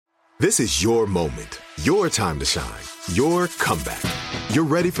This is your moment, your time to shine, your comeback. You're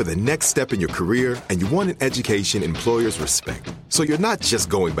ready for the next step in your career, and you want an education employers respect. So you're not just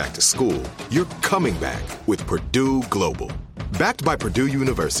going back to school, you're coming back with Purdue Global. Backed by Purdue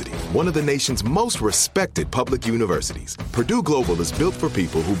University, one of the nation's most respected public universities, Purdue Global is built for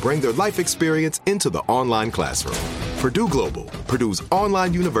people who bring their life experience into the online classroom. Purdue Global, Purdue's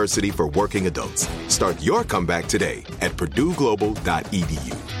online university for working adults. Start your comeback today at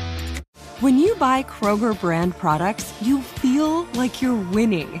purdueglobal.edu. When you buy Kroger brand products, you feel like you're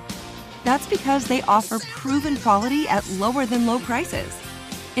winning. That's because they offer proven quality at lower than low prices.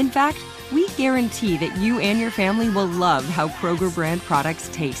 In fact, we guarantee that you and your family will love how Kroger brand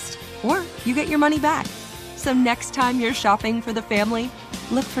products taste, or you get your money back. So next time you're shopping for the family,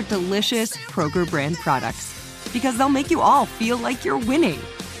 look for delicious Kroger brand products, because they'll make you all feel like you're winning.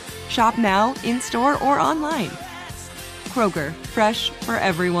 Shop now, in-store, or online. Kroger, fresh for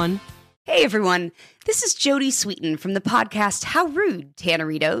everyone. Hey everyone, this is Jody Sweeten from the podcast How Rude,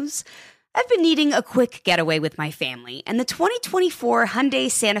 Tanneritos. I've been needing a quick getaway with my family, and the 2024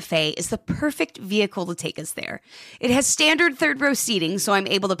 Hyundai Santa Fe is the perfect vehicle to take us there. It has standard third-row seating, so I'm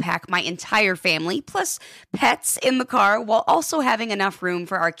able to pack my entire family, plus pets, in the car, while also having enough room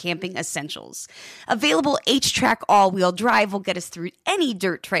for our camping essentials. Available H-Track all-wheel drive will get us through any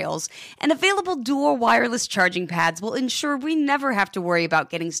dirt trails, and available dual wireless charging pads will ensure we never have to worry about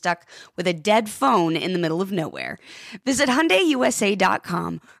getting stuck with a dead phone in the middle of nowhere. Visit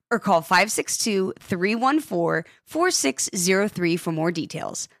HyundaiUSA.com or call 562-314-4603 for more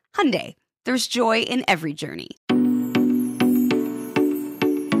details. Hyundai, there's joy in every journey.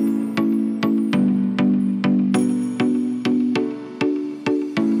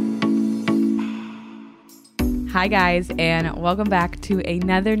 Hi guys, and welcome back to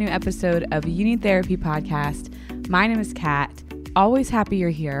another new episode of You Need Therapy Podcast. My name is Kat. Always happy you're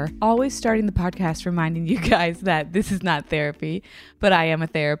here. Always starting the podcast reminding you guys that this is not therapy, but I am a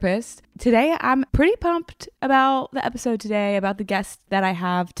therapist. Today, I'm pretty pumped about the episode today, about the guest that I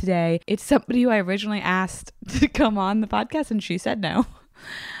have today. It's somebody who I originally asked to come on the podcast, and she said no.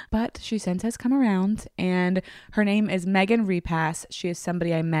 But she since has come around, and her name is Megan Repass. She is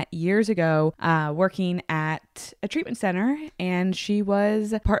somebody I met years ago working at a treatment center, and she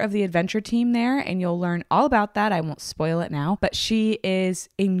was part of the adventure team there, and you'll learn all about that. I won't spoil it now, but she is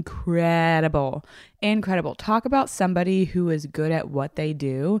incredible. Incredible. Talk about somebody who is good at what they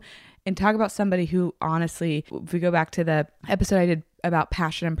do, and talk about somebody who, honestly, if we go back to the episode I did about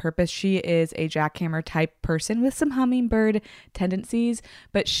passion and purpose, she is a jackhammer type person with some hummingbird tendencies,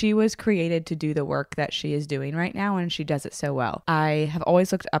 but she was created to do the work that she is doing right now, and she does it so well. I have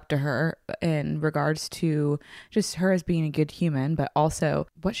always looked up to her in regards to just her as being a good human, but also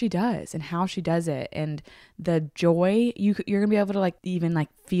what she does and how she does it, and the joy. You're gonna be able to even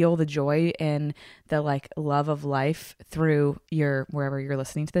feel the joy and the love of life through your wherever you're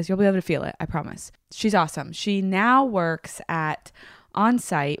listening to this. You'll be able to feel it, I promise. She's awesome. She now works at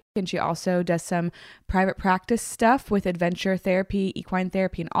On-Site, and she also does some private practice stuff with adventure therapy, equine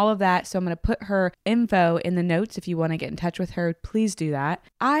therapy, and all of that. So I'm going to put her info in the notes. If you want to get in touch with her, please do that.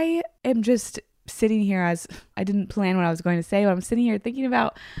 I am just sitting here, as I didn't plan what I was going to say, but I'm sitting here thinking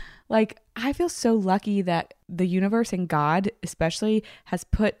about, I feel so lucky that the universe and God especially has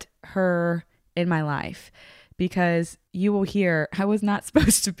put her in my life. Because you will hear, I was not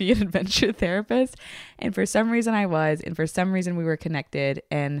supposed to be an adventure therapist, and for some reason I was, and for some reason we were connected,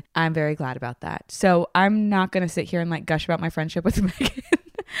 and I'm very glad about that. So I'm not going to sit here and gush about my friendship with Megan.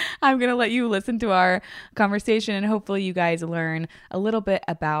 I'm going to let you listen to our conversation, and hopefully you guys learn a little bit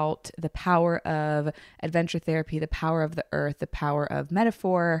about the power of adventure therapy, the power of the earth, the power of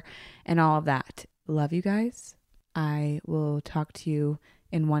metaphor, and all of that. Love you guys. I will talk to you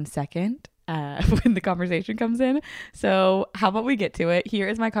in 1 second. When the conversation comes in. So how about we get to it? Here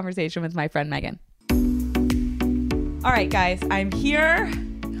is my conversation with my friend Megan. All right, guys, I'm here.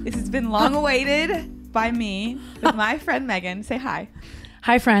 This has been long awaited by me with my friend Megan. Say hi.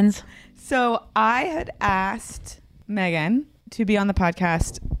 Hi, friends. So I had asked Megan to be on the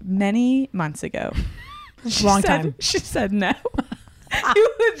podcast many months ago. Time. She said no.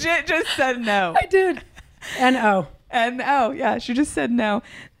 You legit just said no. I did. N-O. And yeah, she just said no.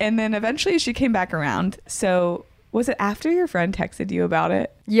 And then eventually she came back around. So was it after your friend texted you about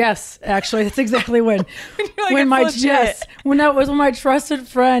it? Yes, actually, that's exactly when. when my trusted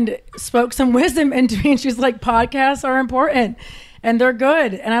friend spoke some wisdom into me, and she's like, podcasts are important and they're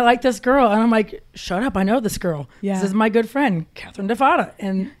good. And I like this girl. And I'm like, shut up. I know this girl. Yeah. This is my good friend, Catherine DeFada.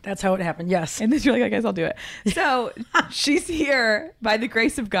 And that's how it happened. Yes. And then you're like, I guess I'll do it. So she's here by the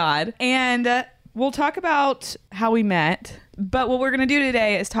grace of God. And we'll talk about how we met, But what we're going to do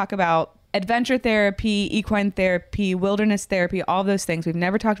today is talk about adventure therapy, equine therapy, wilderness therapy, all those things. We've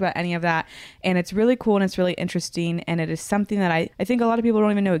never talked about any of that. And it's really cool and it's really interesting. And it is something that I think a lot of people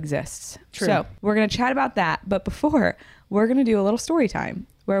don't even know exists. True. So we're going to chat about that. But before, we're going to do a little story time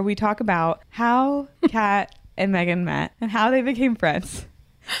where we talk about how Kat and Megan met and how they became friends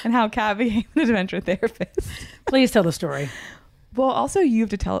and how Kat became an adventure therapist. Please tell the story. Well, also you have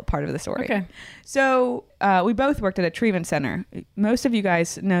to tell it part of the story. Okay. So we both worked at a treatment center. Most of you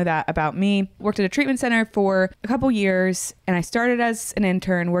guys know that about me. Worked at a treatment center for a couple years, and I started as an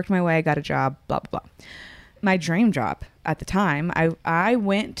intern, worked my way, got a job, blah, blah, blah. My dream job at the time, I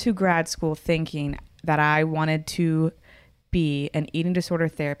went to grad school thinking that I wanted to be an eating disorder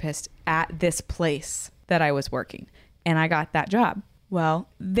therapist at this place that I was working, and I got that job. Well,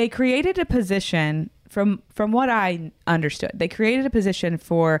 they created a position. From what I understood, they created a position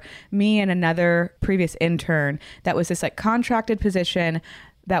for me and another previous intern that was this like contracted position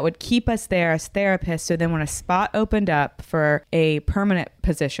that would keep us there as therapists. So then when a spot opened up for a permanent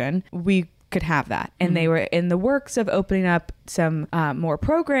position, we could have that. And they were in the works of opening up some more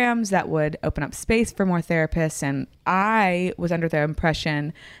programs that would open up space for more therapists. And I was under the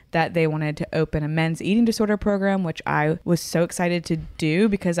impression that they wanted to open a men's eating disorder program, which I was so excited to do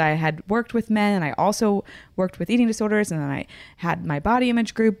because I had worked with men and I also worked with eating disorders, and then I had my body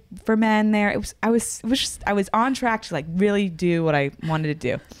image group for men there. I was on track to like really do what I wanted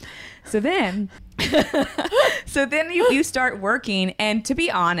to do. So then you start working, and to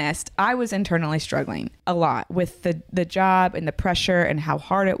be honest, I was internally struggling a lot with the job and the pressure and how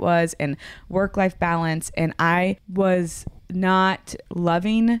hard it was and work-life balance, and I was not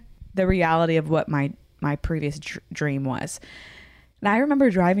loving the reality of what my previous dream was. And I remember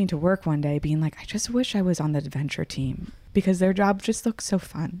driving to work one day being like, I just wish I was on the adventure team because their job just looks so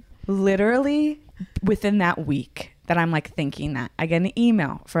fun. Literally within that week that I'm like thinking that, I get an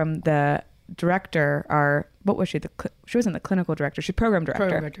email from the director, what was she? She wasn't the clinical director, she's program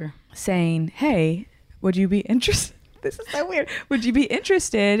director. Saying, hey, would you be interested? This is so weird. Would you be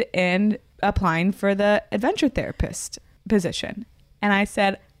interested in applying for the adventure therapist position? And I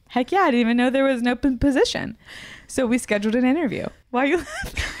said, heck yeah, I didn't even know there was an open position. So we scheduled an interview. Why are you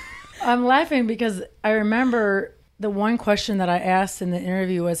laughing? I'm laughing because I remember the one question that I asked in the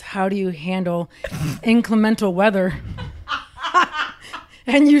interview was, how do you handle inclement weather?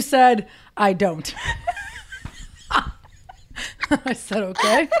 And you said, I don't. I said,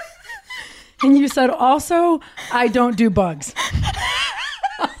 okay. And you said, also, I don't do bugs.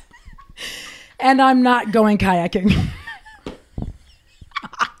 And I'm not going kayaking.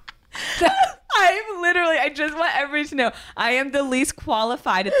 I just want everybody to know I am the least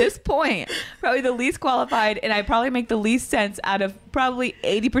qualified at this point. Probably the least qualified, and I probably make the least sense out of probably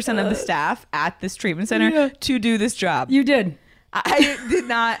 80% of the staff at this treatment center to do this job. You did. I did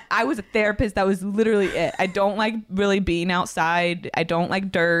not. I was a therapist. That was literally it. I don't like really being outside. I don't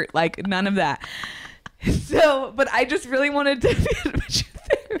like dirt, like none of that. So, but I just really wanted to be an adventure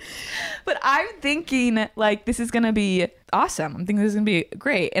therapist. But I'm thinking like this is going to be awesome. I'm thinking this is going to be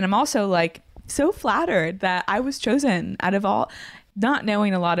great. And I'm also like so flattered that I was chosen out of all, not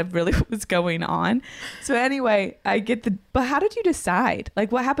knowing a lot of really what was going on. So anyway, but how did you decide?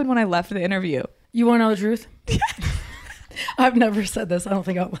 Like what happened when I left the interview? You want to know the truth? I've never said this, I don't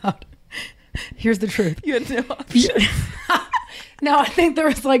think, out loud. Here's the truth. You had no option. No, I think there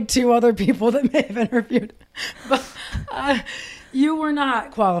was like 2 other people that may have interviewed. But you were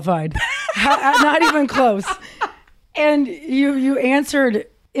not qualified. Not even close. And you answered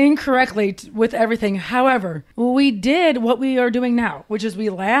incorrectly with everything. However, we did what we are doing now, which is we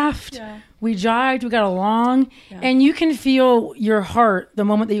laughed, we jived, we got along, and you can feel your heart the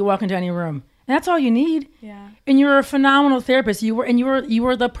moment that you walk into any room. And that's all you need. Yeah. And you're a phenomenal therapist. You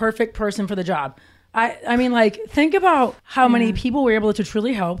were the perfect person for the job. I mean, like, think about how many people we were able to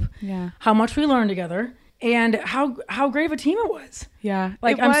truly help. Yeah. How much we learned together, and how great of a team it was. Yeah.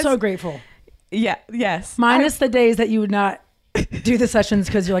 Like, I'm so grateful. Yeah. Yes. Minus the days that you would not do the sessions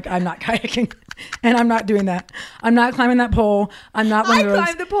because you're like, I'm not kayaking, and I'm not doing that. I'm not climbing that pole. I'm not one of those. I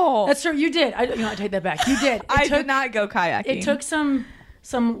climbed the pole. That's true. You did. I take that back. You did. I did not go kayaking. It took some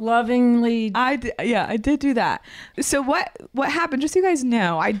lovingly. I did do that. So what happened? Just so you guys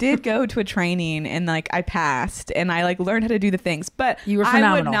know, I did go to a training and like I passed and I like learned how to do the things, but you were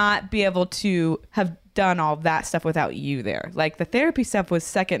phenomenal. I would not be able to have done all that stuff without you there. Like the therapy stuff was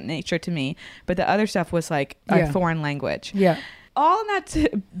second nature to me, but the other stuff was like a foreign language. Yeah. all that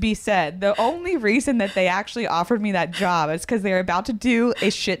to be said, the only reason that they actually offered me that job is because they were about to do a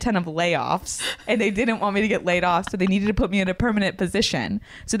shit ton of layoffs and they didn't want me to get laid off. So they needed to put me in a permanent position.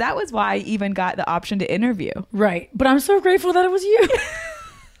 So that was why I even got the option to interview. Right. But I'm so grateful that it was you.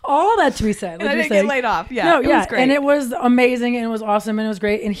 All that to be said. And I didn't get laid off. Yeah. No, it was great. And it was amazing and it was awesome and it was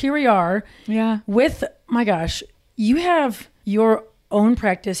great. And here we are. Yeah. With, my gosh, you have your own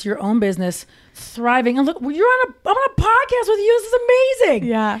practice, your own business, thriving. And look, I'm on a podcast with you. This is amazing.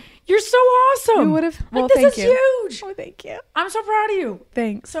 Yeah. You're so awesome. You would have. Well, this thank is you. huge. Oh, thank you. I'm so proud of you.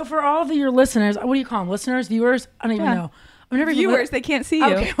 Thanks. So for all of your listeners, what do you call them? Listeners, viewers? I don't even know. I've never Viewers, they can't see you.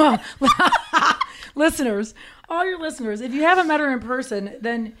 Okay, well, listeners, all your listeners, if you haven't met her in person,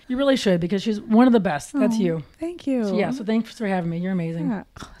 then you really should because she's one of the best. That's you. Thank you. So thanks for having me. You're amazing. Yeah.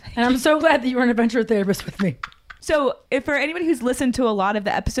 And I'm so glad that you were an adventure therapist with me. So if for anybody who's listened to a lot of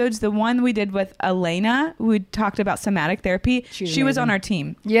the episodes, the one we did with Elena, who talked about somatic therapy, she was on our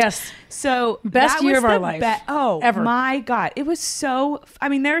team. Yes. So best year of our life. Ever. My God. It was so, I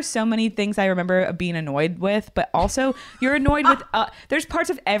mean, there are so many things I remember being annoyed with, but also you're annoyed with, there's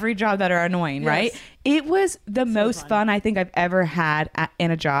parts of every job that are annoying, right? It was the most fun I think I've ever had in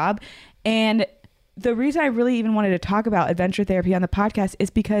a job. And the reason I really even wanted to talk about adventure therapy on the podcast is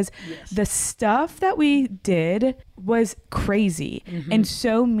because the stuff that we did was crazy and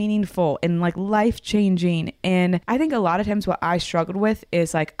so meaningful and like life changing. And I think a lot of times what I struggled with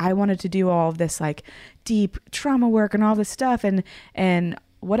is like, I wanted to do all of this like deep trauma work and all this stuff and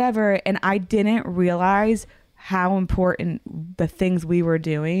whatever. And I didn't realize how important the things we were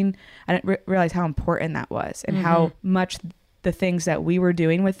doing. I didn't realize how important that was and how much the things that we were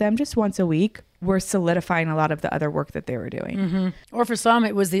doing with them just once a week were solidifying a lot of the other work that they were doing. Or for some,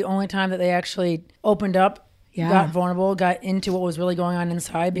 it was the only time that they actually opened up, got vulnerable, got into what was really going on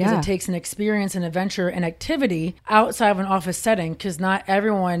inside because it takes an experience, an adventure, an activity outside of an office setting because not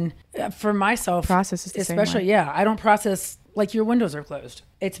everyone, for myself, processes the especially, same way. I don't process like your windows are closed.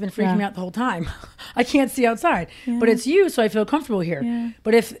 It's been freaking me out the whole time. I can't see outside, but it's you, so I feel comfortable here. Yeah.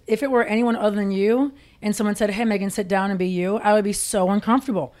 But if it were anyone other than you and someone said, hey, Megan, sit down and be you, I would be so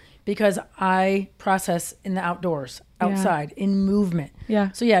uncomfortable because I process in the outdoors, outside, in movement.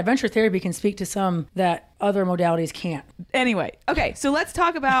 Yeah. So adventure therapy can speak to some that other modalities can't. Anyway, okay, so let's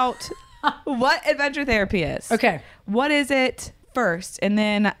talk about what adventure therapy is. Okay. What is it first? And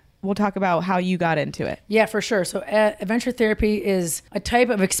then we'll talk about how you got into it. Yeah, for sure. So adventure therapy is a type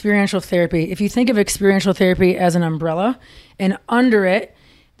of experiential therapy. If you think of experiential therapy as an umbrella, and under it,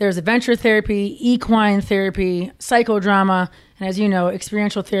 there's adventure therapy, equine therapy, psychodrama, and as you know,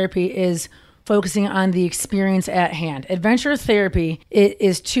 experiential therapy is focusing on the experience at hand. Adventure therapy, it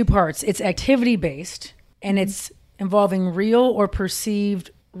is two parts. It's activity-based, and it's involving real or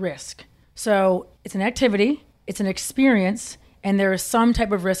perceived risk. So it's an activity, it's an experience, and there is some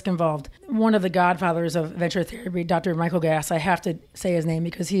type of risk involved. One of the godfathers of adventure therapy, Dr. Michael Gass, I have to say his name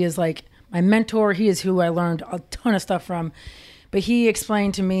because he is like my mentor. He is who I learned a ton of stuff from. But he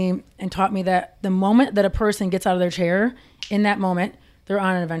explained to me and taught me that the moment that a person gets out of their chair, in that moment, they're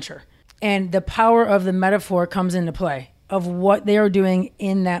on an adventure. And the power of the metaphor comes into play of what they are doing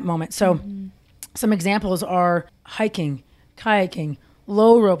in that moment. So some examples are hiking, kayaking,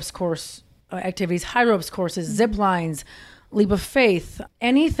 low ropes course activities, high ropes courses, zip lines, leap of faith,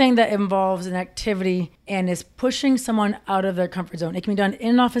 anything that involves an activity and is pushing someone out of their comfort zone. It can be done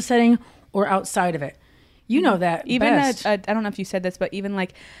in an office setting or outside of it. You know that even best. I don't know if you said this, but even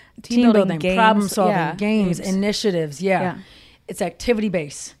like team building, games, problem solving, games, initiatives. It's activity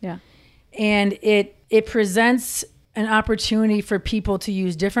based. Yeah. And it presents an opportunity for people to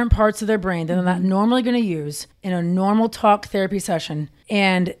use different parts of their brain that they're not normally going to use in a normal talk therapy session.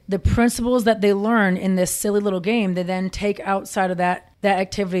 And the principles that they learn in this silly little game, they then take outside of that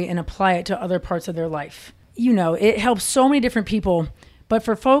activity and apply it to other parts of their life. You know, it helps so many different people. But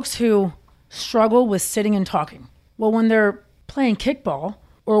for folks who struggle with sitting and talking, well, when they're playing kickball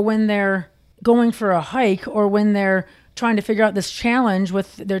or when they're going for a hike or when they're trying to figure out this challenge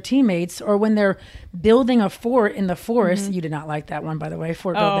with their teammates or when they're building a fort in the forest. You did not like that one, by the way,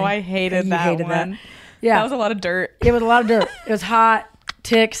 fort building. Oh, I hated that one. Yeah. That was a lot of dirt. It was a lot of dirt. It was hot,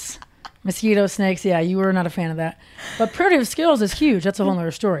 ticks, mosquitoes, snakes. Yeah, you were not a fan of that. But primitive skills is huge. That's a whole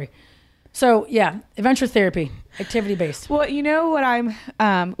other story. So adventure therapy, activity-based. Well, you know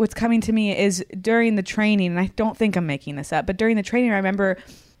what what's coming to me is during the training, and I don't think I'm making this up, but during the training, I remember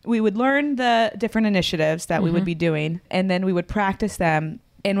we would learn the different initiatives that we would be doing, and then we would practice them.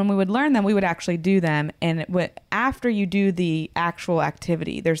 And when we would learn them, we would actually do them. And after you do the actual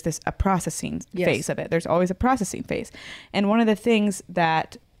activity, there's a processing phase of it. There's always a processing phase. And one of the things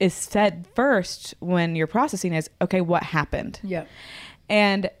that is said first when you're processing is, okay, what happened? Yeah.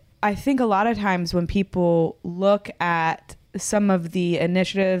 And I think a lot of times when people look at some of the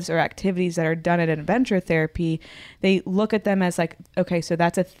initiatives or activities that are done at adventure therapy, they look at them as like, okay, so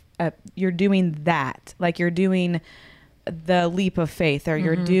that's you're doing that. Like you're doing the leap of faith, or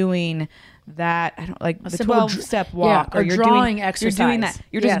you're doing that, I don't like the 12-step walk, or you're drawing exercise. You're doing that.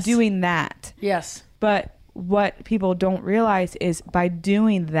 You're just doing that. Yes. But what people don't realize is by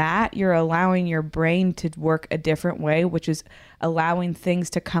doing that, you're allowing your brain to work a different way, which is allowing things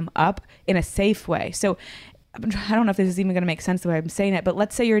to come up in a safe way. So I don't know if this is even going to make sense the way I'm saying it, but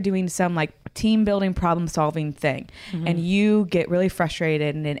let's say you're doing some like team building, problem solving thing, and you get really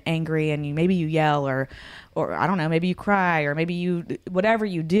frustrated and angry, and maybe you yell or I don't know, maybe you cry, or maybe whatever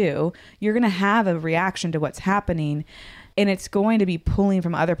you do, you're going to have a reaction to what's happening. And it's going to be pulling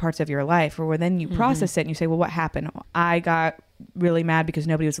from other parts of your life, or where then you process it and you say, well, what happened? I got really mad because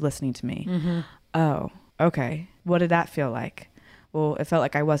nobody was listening to me. Oh, okay. What did that feel like? Well, it felt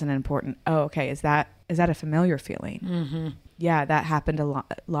like I wasn't important. Oh, okay. Is that a familiar feeling? Yeah, that happened a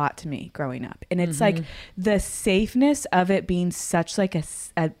lot to me growing up. And it's like the safeness of it being such like a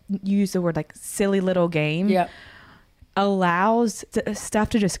use the word like silly little game. Yeah. Allows stuff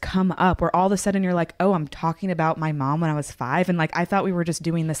to just come up where all of a sudden you're like, oh, I'm talking about my mom when I was 5, and like I thought we were just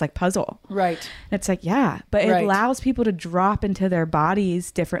doing this like puzzle. Right. And it's like, yeah, but it allows people to drop into their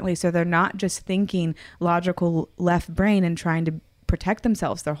bodies differently, so they're not just thinking logical left brain and trying to protect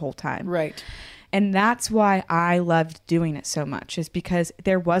themselves their whole time. Right. And that's why I loved doing it so much, is because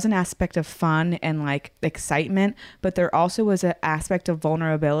there was an aspect of fun and like excitement, but there also was an aspect of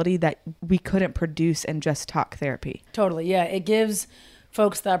vulnerability that we couldn't produce in just talk therapy. Totally. Yeah. It gives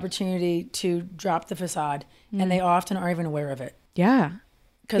folks the opportunity to drop the facade, and they often aren't even aware of it. Yeah.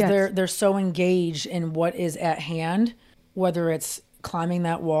 Because they're so engaged in what is at hand, whether it's climbing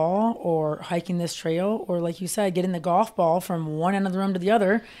that wall or hiking this trail, or like you said, getting the golf ball from one end of the room to the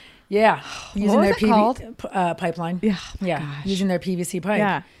other. Yeah. Using their pipeline. Yeah. Gosh. Using their PVC pipe.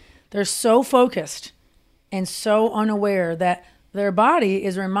 Yeah. They're so focused and so unaware that their body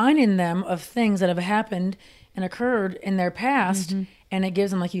is reminding them of things that have happened and occurred in their past. And it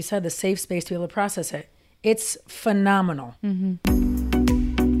gives them, like you said, the safe space to be able to process it. It's phenomenal.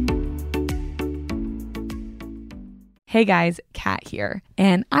 Hey guys, Kat here.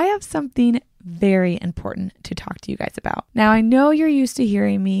 And I have something very important to talk to you guys about. Now, I know you're used to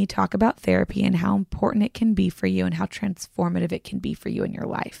hearing me talk about therapy and how important it can be for you and how transformative it can be for you in your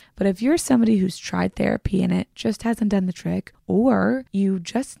life. But if you're somebody who's tried therapy and it just hasn't done the trick, or you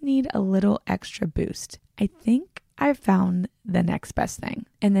just need a little extra boost, I think I've found the next best thing.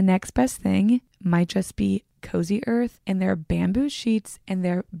 And the next best thing might just be Cozy Earth and their bamboo sheets and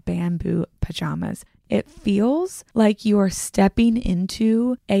their bamboo pajamas. It feels like you're stepping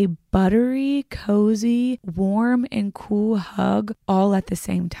into a buttery, cozy, warm, and cool hug all at the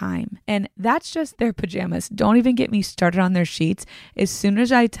same time. And that's just their pajamas. Don't even get me started on their sheets. As soon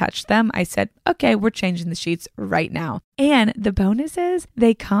as I touched them, I said, okay, we're changing the sheets right now. And the bonus is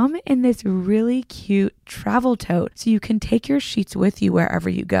they come in this really cute travel tote, so you can take your sheets with you wherever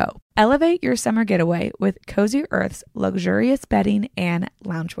you go. Elevate your summer getaway with Cozy Earth's luxurious bedding and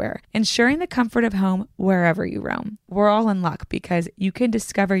loungewear, ensuring the comfort of home wherever you roam. We're all in luck because you can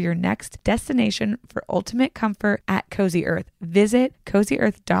discover your next destination for ultimate comfort at Cozy Earth. Visit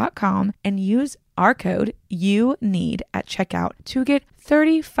CozyEarth.com and use our code YOUNEED at checkout to get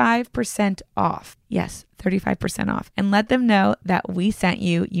 35% off. Yes, 35% off. And let them know that we sent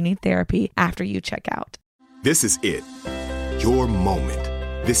you Need Therapy after you check out. This is it. Your moment.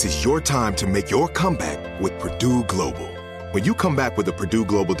 This is your time to make your comeback with Purdue Global. When you come back with a Purdue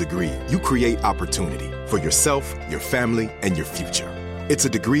Global degree, you create opportunity for yourself, your family, and your future. It's a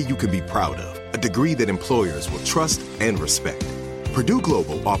degree you can be proud of, a degree that employers will trust and respect. Purdue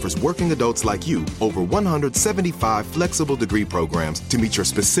Global offers working adults like you over 175 flexible degree programs to meet your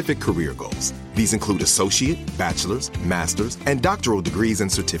specific career goals. These include associate, bachelor's, master's, and doctoral degrees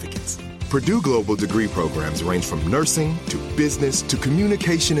and certificates. Purdue Global degree programs range from nursing to business to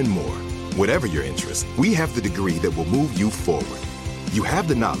communication and more. Whatever your interest, we have the degree that will move you forward. You have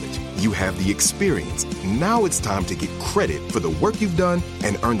the knowledge, you have the experience. Now it's time to get credit for the work you've done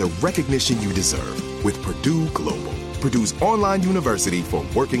and earn the recognition you deserve with Purdue Global, Purdue's online university for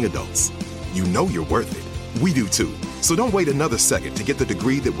working adults. You know you're worth it. We do too. So don't wait another second to get the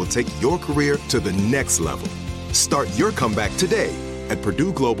degree that will take your career to the next level. Start your comeback today at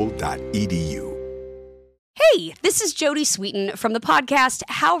purdueglobal.edu. Hey, this is Jody Sweeten from the podcast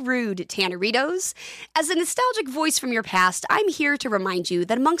How Rude, Tanneritos. As a nostalgic voice from your past, I'm here to remind you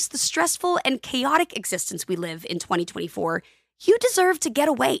that amongst the stressful and chaotic existence we live in 2024, You deserve to get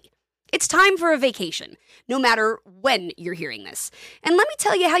away. It's time for a vacation, no matter when you're hearing this. And let me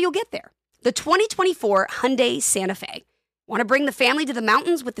tell you how you'll get there. The 2024 Hyundai Santa Fe. Want to bring the family to the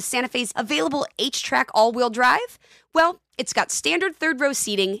mountains with the Santa Fe's available H-Track all-wheel drive? Well, it's got standard third-row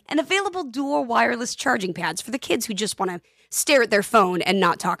seating and available dual wireless charging pads for the kids who just want to stare at their phone and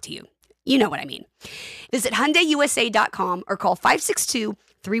not talk to you. You know what I mean. Visit HyundaiUSA.com or call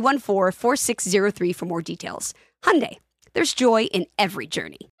 562-314-4603 for more details. Hyundai, there's joy in every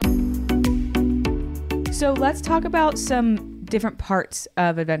journey. So let's talk about some different parts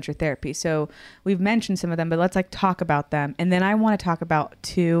of adventure therapy. So we've mentioned some of them, but let's talk about them. And then I want to talk about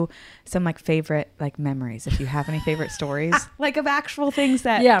some favorite memories. If you have any favorite stories, of actual things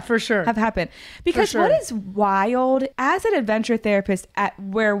that for sure have happened. Because what is wild as an adventure therapist at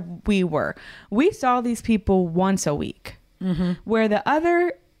where we were, we saw these people once a week, where the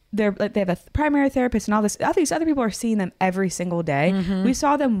other they have a primary therapist and all these other people are seeing them every single day. We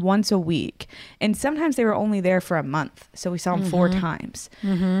saw them once a week, and sometimes they were only there for a month, so we saw them 4 times.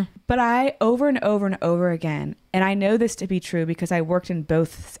 But I over and over and over again, and I know this to be true because I worked in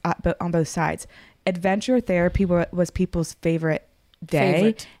on both sides. Adventure therapy was people's favorite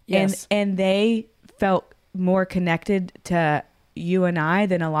day. Yes. and they felt more connected to you and I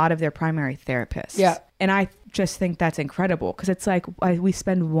than a lot of their primary therapists. Yeah. And I just think that's incredible because it's we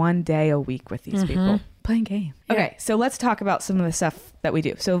spend one day a week with these people playing game. Yeah. Okay, so let's talk about some of the stuff that we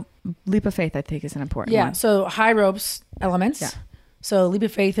do. So Leap of Faith, I think, is an important one. So high ropes elements. Yeah. So Leap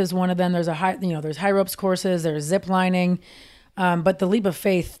of Faith is one of them. There's there's high ropes courses. There's zip lining, but the Leap of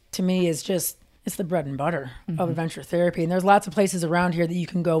Faith to me is it's the bread and butter of adventure therapy. And there's lots of places around here that you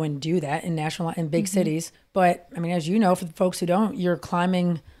can go and do that in big cities. But I mean, as you know, for the folks who don't, you're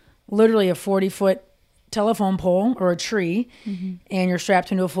climbing literally a 40-foot telephone pole or a tree, and you're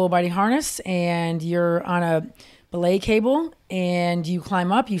strapped into a full body harness, and you're on a belay cable, and you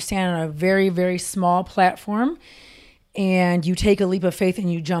climb up. You stand on a very, very small platform, and you take a leap of faith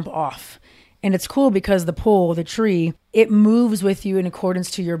and you jump off. And it's cool because the pole, the tree, it moves with you in accordance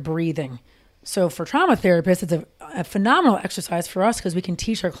to your breathing. So for trauma therapists, it's a phenomenal exercise for us because we can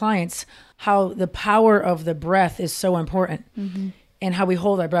teach our clients how the power of the breath is so important. And how we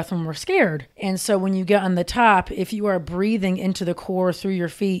hold our breath when we're scared. And so when you get on the top, if you are breathing into the core through your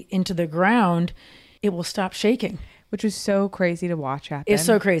feet into the ground, it will stop shaking. Which is so crazy to watch happen. It's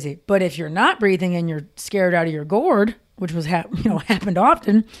so crazy. But if you're not breathing and you're scared out of your gourd, which was happened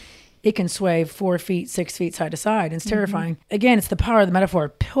often, it can sway 4 feet, 6 feet side to side. It's terrifying. Again, it's the power of the metaphor,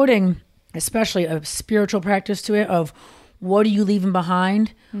 putting especially a spiritual practice to it of what are you leaving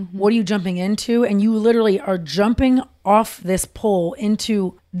behind? What are you jumping into? And you literally are jumping off this pole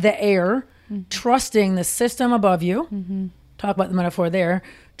into the air, trusting the system above you. Talk about the metaphor there.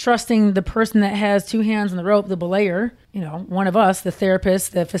 Trusting the person that has 2 hands on the rope, the belayer, one of us, the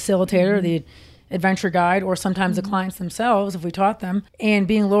therapist, the facilitator, the adventure guide, or sometimes the clients themselves, if we taught them, and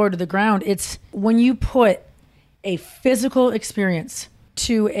being lowered to the ground. It's when you put a physical experience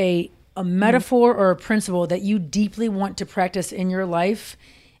to a metaphor or a principle that you deeply want to practice in your life,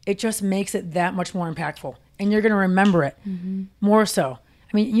 it just makes it that much more impactful. And you're going to remember it more so.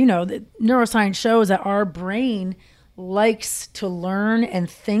 I mean, the neuroscience shows that our brain likes to learn and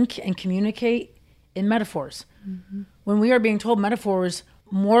think and communicate in metaphors. When we are being told metaphors,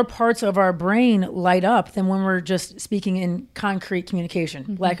 more parts of our brain light up than when we're just speaking in concrete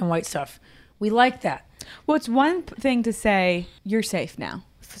communication, black and white stuff. We like that. Well, it's one thing to say, you're safe now.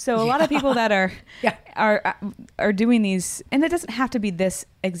 So a lot of people that are doing these, and it doesn't have to be this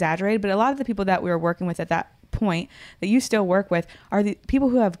exaggerated, but a lot of the people that we were working with at that point that you still work with are the people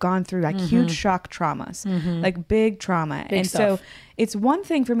who have gone through huge shock traumas, big trauma. Big stuff. So it's one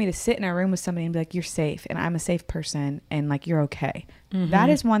thing for me to sit in a room with somebody and be like, you're safe and I'm a safe person and you're okay. That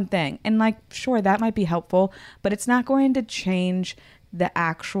is one thing. And sure, that might be helpful, but it's not going to change the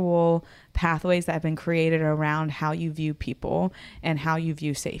actual pathways that have been created around how you view people and how you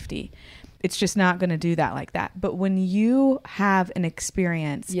view safety. It's just not going to do that like that. But when you have an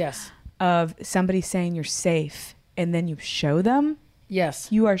experience of somebody saying you're safe and then you show them,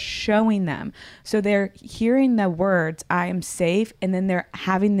 you are showing them. So they're hearing the words, I am safe, and then they're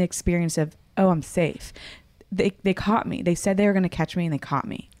having the experience of, oh, I'm safe. They caught me. They said they were going to catch me and they caught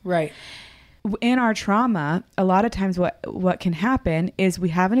me. Right. In our trauma, a lot of times what can happen is we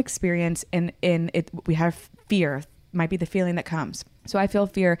have an experience and we have fear, might be the feeling that comes. So I feel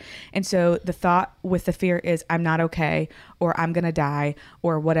fear. And so the thought with the fear is I'm not okay, or I'm going to die,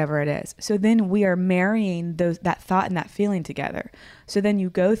 or whatever it is. So then we are marrying that thought and that feeling together. So then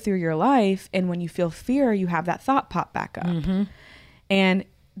you go through your life, and when you feel fear, you have that thought pop back up. And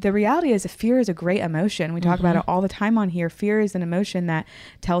the reality is fear is a great emotion. We talk about it all the time on here. Fear is an emotion that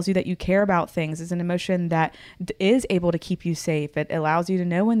tells you that you care about things. It's an emotion that is able to keep you safe. It allows you to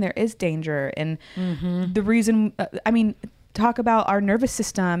know when there is danger. And the reason, talk about our nervous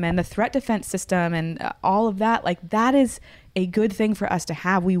system and the threat defense system and all of that. Like, that is a good thing for us to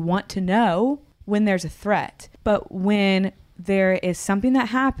have. We want to know when there's a threat. But when there is something that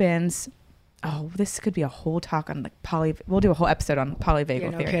happens, this could be a whole talk on we'll do a whole episode on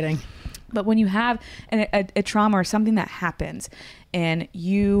polyvagal theory. Kidding. But when you have a trauma or something that happens and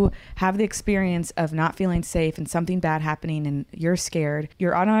you have the experience of not feeling safe and something bad happening and you're scared,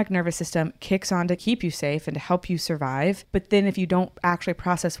 your autonomic nervous system kicks on to keep you safe and to help you survive. But then if you don't actually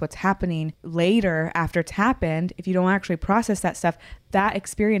process what's happening later after it's happened, if you don't actually process that stuff, that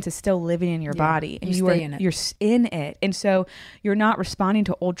experience is still living in your body and you're in it. And so you're not responding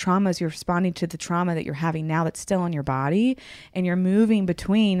to old traumas. You're responding to the trauma that you're having now that's still in your body. And you're moving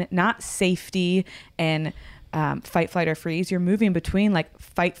between not safety and fight, flight, or freeze. You're moving between like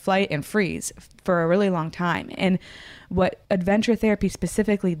fight, flight, and freeze for a really long time. And what adventure therapy,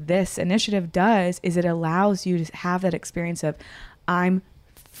 specifically this initiative, does is it allows you to have that experience of, I'm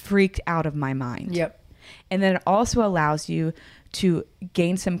freaked out of my mind. Yep. And then it also allows you to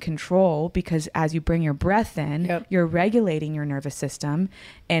gain some control, because as you bring your breath in, you're regulating your nervous system.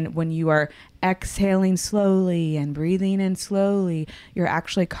 And when you are exhaling slowly and breathing in slowly, you're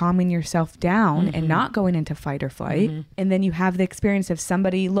actually calming yourself down and not going into fight or flight. And then you have the experience of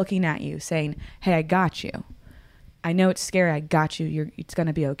somebody looking at you saying, hey, I got you. I know it's scary. I got you. It's going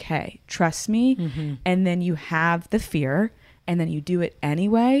to be okay. Trust me. And then you have the fear, and then you do it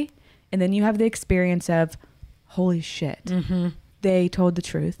anyway. And then you have the experience of, holy shit. They told the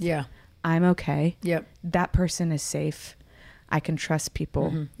truth. Yeah. I'm okay. Yep. That person is safe. I can trust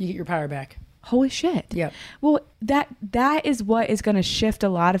people. You get your power back. Holy shit. Yep. Well, that is what is going to shift a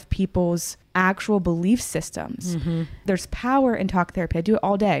lot of people's actual belief systems. There's power in talk therapy. I do it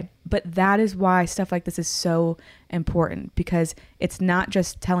all day. But that is why stuff like this is so important, because it's not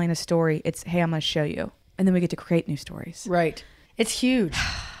just telling a story. It's, hey, I'm going to show you. And then we get to create new stories. Right. It's huge.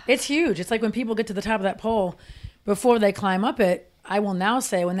 It's huge. It's like when people get to the top of that pole, before they climb up it, I will now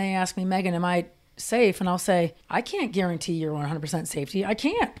say, when they ask me, Megan, am I safe? And I'll say, I can't guarantee your 100% safety. I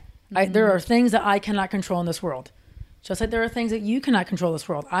can't. There are things that I cannot control in this world. Just like there are things that you cannot control in this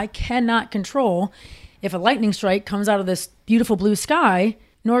world. I cannot control if a lightning strike comes out of this beautiful blue sky,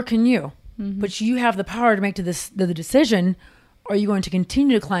 nor can you. But you have the power to make the decision. Are you going to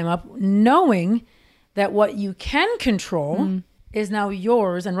continue to climb up, knowing that what you can control is now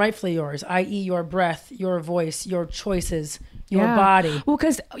yours and rightfully yours, i.e. your breath, your voice, your choices, your body. Well,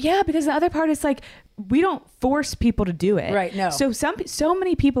 because the other part is like, we don't force people to do it. Right, no. So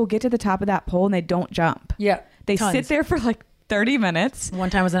many people get to the top of that pole and they don't jump. Yeah. They sit there for like 30 minutes. One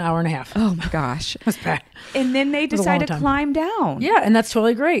time was an hour and a half. Oh my gosh. That's bad. And then they decide to climb down. Yeah, and that's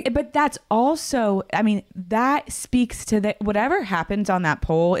totally great. But that's also, that speaks to that whatever happens on that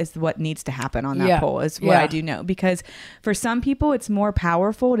pole is what needs to happen on that pole, is what I do know. Because for some people, it's more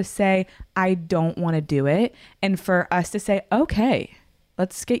powerful to say, I don't want to do it. And for us to say, okay,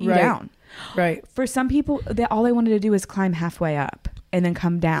 let's get you down. Right. For some people, all they wanted to do is climb halfway up and then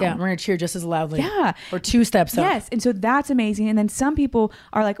come down. Yeah, we're going to cheer just as loudly. Yeah. Or 2 steps up. Yes. And so that's amazing. And then some people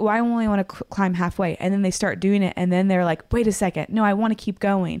are like, well, I only want to climb halfway. And then they start doing it. And then they're like, wait a second. No, I want to keep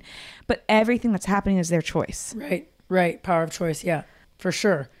going. But everything that's happening is their choice. Right. Power of choice. Yeah, for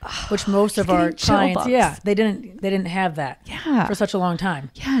sure. Which most of our clients, they didn't have that for such a long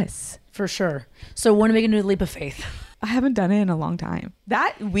time. Yes. For sure. So when are we going to do the leap of faith? I haven't done it in a long time.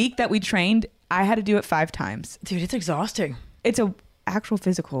 That week that we trained, I had to do it 5 times. Dude, it's exhausting. It's a actual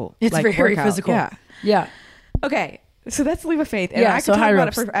physical. It's very workout. physical. Yeah. Okay. So that's leap of faith. And I could talk about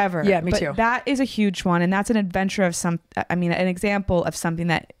it forever. Yeah, me too. That is a huge one. And that's an adventure of an example of something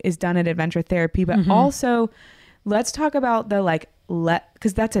that is done at adventure therapy. But also, let's talk about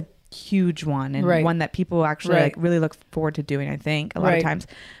because that's a huge one, and one that people actually really look forward to doing, I think, a lot of times.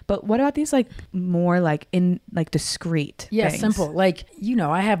 But what about these more discreet things? Simple.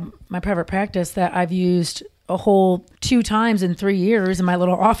 I have my private practice that I've used a whole 2 times in 3 years in my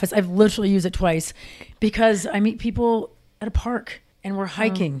little office. I've literally used it twice because I meet people at a park and we're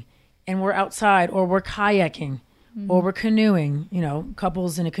hiking and we're outside, or we're kayaking or we're canoeing.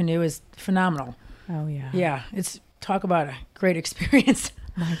 Couples in a canoe is phenomenal. Oh yeah. Yeah. Talk about a great experience.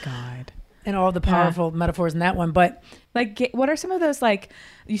 My God. And all the powerful metaphors in that one. But what are some of those,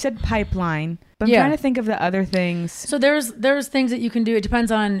 you said pipeline, but I'm trying to think of the other things. So there's things that you can do. It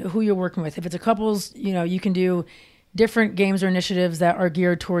depends on who you're working with. If it's a couples, you can do different games or initiatives that are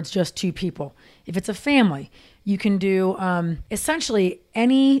geared towards just two people. If it's a family, you can do essentially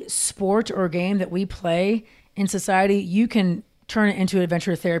any sport or game that we play in society, you can turn it into an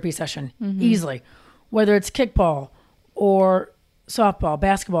adventure therapy session easily, whether it's kickball or softball,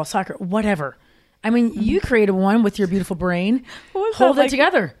 basketball, soccer, whatever. I mean, you created one with your beautiful brain. Hold it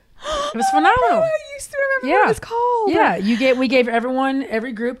together. It was phenomenal. I used to remember what it was called. Yeah, we gave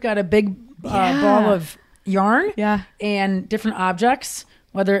every group got a big ball of yarn and different objects,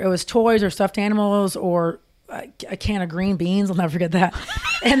 whether it was toys or stuffed animals or a can of green beans. I'll never forget that.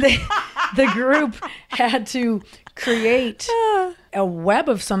 And the group had to create a web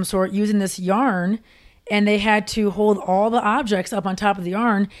of some sort using this yarn, and they had to hold all the objects up on top of the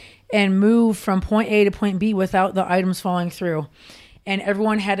yarn and move from point A to point B without the items falling through. And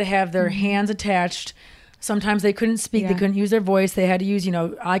everyone had to have their hands attached. Sometimes they couldn't speak. They couldn't use their voice. They had to use,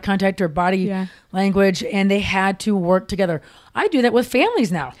 eye contact or body language, and they had to work together. I do that with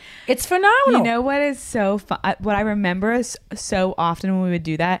families now. It's phenomenal. You know what is so fun? What I remember is so often when we would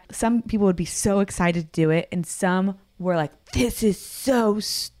do that, some people would be so excited to do it, and some were like, this is so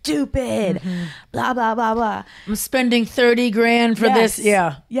stupid. Blah, blah, blah, blah. I'm spending $30,000 for this.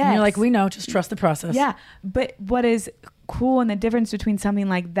 Yeah. Yes. And you're like, we know, just trust the process. Yeah. But what is cool and the difference between something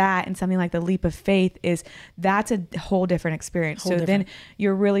like that and something like the leap of faith is that's a whole different experience. Then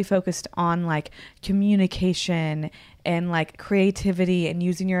you're really focused on like communication and like creativity and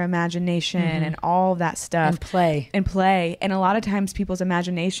using your imagination and all of that stuff. And play. And a lot of times people's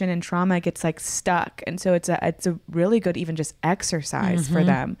imagination and trauma gets like stuck. And so it's a really good even just exercise for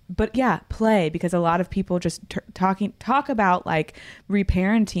them. But yeah, play, because a lot of people just talk about like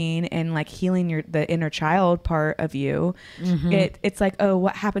reparenting and like healing the inner child part of you. It's like, oh,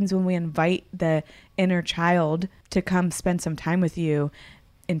 what happens when we invite the inner child to come spend some time with you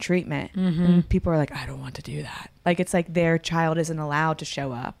in treatment? And people are like, I don't want to do that. Like, it's like their child isn't allowed to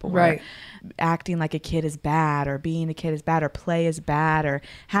show up, or acting like a kid is bad, or being a kid is bad, or play is bad, or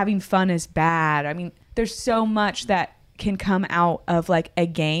having fun is bad. I mean, there's so much that can come out of like a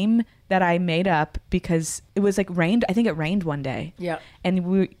game that I made up because it was like rained. I think it rained one day. Yeah. And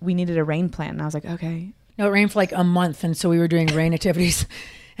we needed a rain plan. And I was like, okay. No, it rained for like a month. And so we were doing rain activities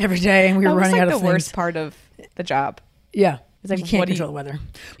every day, and we were running out of things. That was like the worst part of the job. Yeah. It's like, you can't control the weather.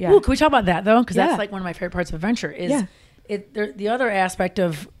 Yeah. Ooh, can we talk about that though? Because that's like one of my favorite parts of adventure is the other aspect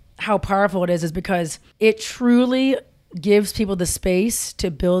of how powerful it is because it truly gives people the space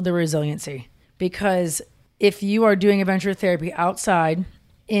to build the resiliency. Because if you are doing adventure therapy outside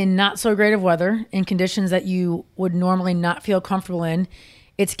in not so great of weather, in conditions that you would normally not feel comfortable in,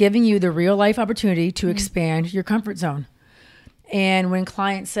 it's giving you the real life opportunity to expand your comfort zone. And when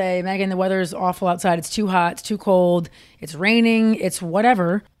clients say, Megan, the weather is awful outside, it's too hot, it's too cold, it's raining, it's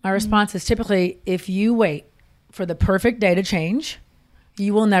whatever, my response is typically, if you wait for the perfect day to change,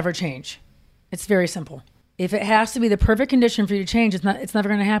 you will never change. It's very simple. If it has to be the perfect condition for you to change, it's never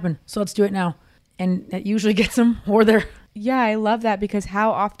going to happen. So let's do it now. And that usually gets them, or they're... Yeah, I love that, because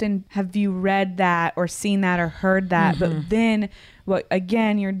how often have you read that or seen that or heard that? But then what,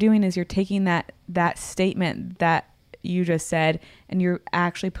 again, you're doing is you're taking that statement that you just said and you're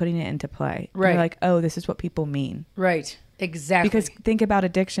actually putting it into play. Right. You're like, oh, this is what people mean. Right. Exactly. Because think about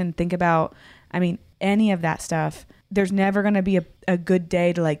addiction. Think about, any of that stuff. There's never going to be a good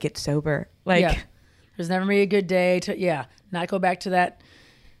day to like get sober. Like, there's never going to be a good day to, not go back to that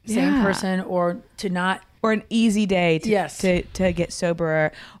same person, or to not... Or an easy day to get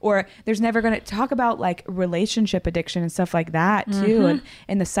sober. Or there's never going to talk about like relationship addiction and stuff like that too.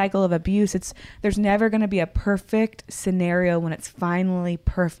 And the cycle of abuse. There's never going to be a perfect scenario when it's finally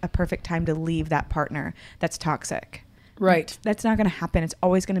a perfect time to leave that partner that's toxic. Right. That's not going to happen. It's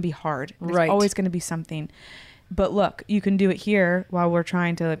always going to be hard. There's always going to be something. But look, you can do it here while we're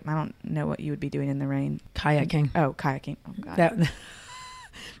trying to, I don't know what you would be doing in the rain. Kayaking. Oh, kayaking. Oh, God.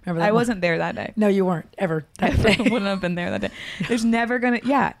 Remember that I wasn't there that day. No, you weren't ever. I wouldn't have been there that day. There's never gonna.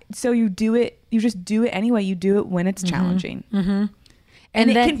 Yeah. So you do it. You just do it anyway. You do it when it's challenging, and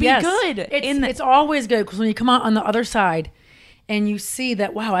it can be good. It's always good, because when you come out on the other side, and you see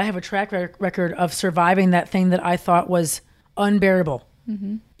that, wow, I have a track record of surviving that thing that I thought was unbearable.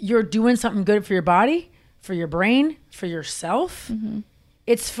 You're doing something good for your body, for your brain, for yourself.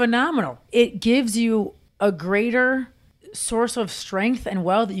 It's phenomenal. It gives you a greater source of strength and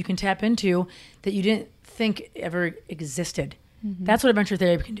wealth that you can tap into that you didn't think ever existed. That's what adventure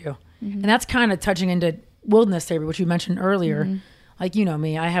therapy can do. And that's kind of touching into wilderness therapy, which you mentioned earlier. Like, you know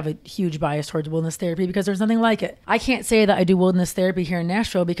me, I have a huge bias towards wilderness therapy because there's nothing like it. I can't say that I do wilderness therapy here in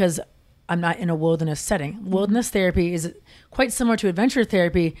Nashville because I'm not in a wilderness setting. Wilderness therapy is quite similar to adventure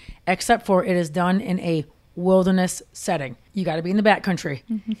therapy, except for it is done in a wilderness setting. You got to be in the backcountry.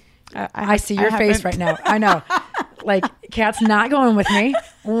 Mm-hmm. I see your face right now. I know. Like, Kat's not going with me.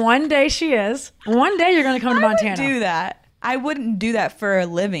 One day she is. One day you're going to come to Montana. I would do that. I wouldn't do that for a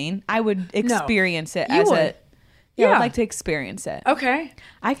living. I would experience it you as would. I would like to experience it. Okay.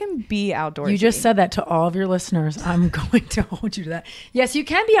 I can be outdoorsy. You just said that to all of your listeners. I'm going to hold you to that. Yes, you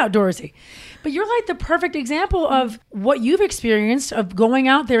can be outdoorsy. But you're like the perfect example of what you've experienced of going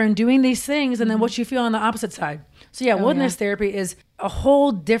out there and doing these things and then what you feel on the opposite side. So wilderness therapy is a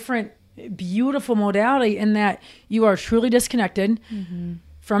whole different, beautiful modality in that you are truly disconnected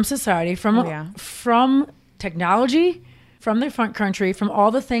from society, from technology, from the front country, from all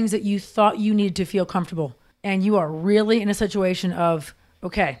the things that you thought you needed to feel comfortable. And you are really in a situation of,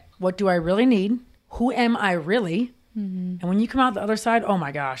 okay, what do I really need? Who am I really? And when you come out the other side, oh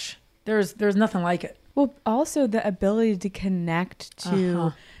my gosh, there's nothing like it. Well, also the ability to connect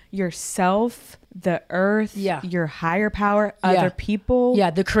to yourself, the earth, your higher power, other people.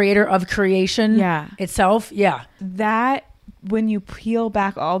 Yeah, the creator of creation itself. Yeah. That, when you peel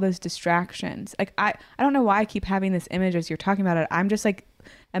back all those distractions, like I don't know why I keep having this image as you're talking about it. I'm just like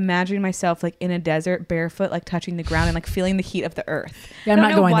imagining myself like in a desert, barefoot, like touching the ground and like feeling the heat of the earth. Yeah, I'm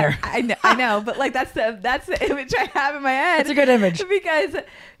not going there. I know, but like that's the image I have in my head. It's a good image.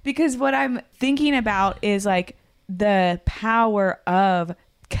 Because what I'm thinking about is like the power of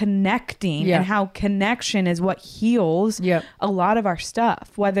connecting and how connection is what heals a lot of our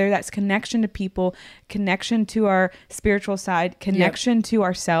stuff, whether that's connection to people, connection to our spiritual side, connection to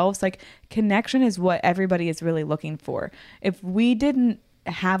ourselves. Like, connection is what everybody is really looking for. If we didn't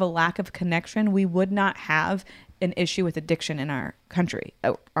have a lack of connection, we would not have an issue with addiction in our country,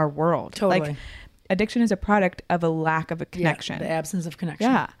 our world. Totally. Like, addiction is a product of a lack of a connection. The absence of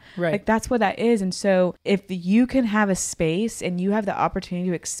connection. Yeah. Right. Like, that's what that is. And so if you can have a space and you have the opportunity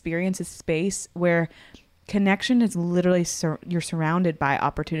to experience a space where connection is literally, you're surrounded by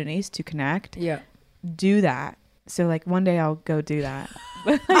opportunities to connect. Yeah. Do that. So like one day I'll go do that.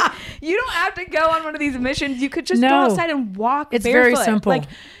 You don't have to go on one of these missions. You could just go outside and walk. It's barefoot. very simple. Like,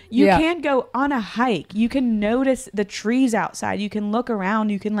 you can go on a hike. You can notice the trees outside. You can look around.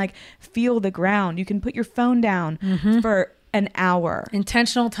 You can like feel the ground. You can put your phone down for an hour.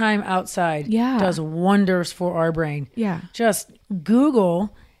 Intentional time outside does wonders for our brain. Yeah. Just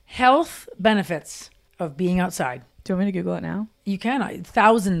Google health benefits of being outside. Do you want me to Google it now? You can.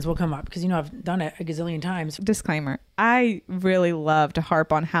 Thousands will come up because, I've done it a gazillion times. Disclaimer. I really love to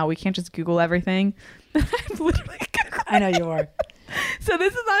harp on how we can't just Google everything. I've literally Googled. I know you are. So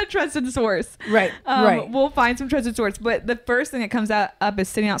this is not a trusted source. Right. Right. We'll find some trusted source. But the first thing that comes up is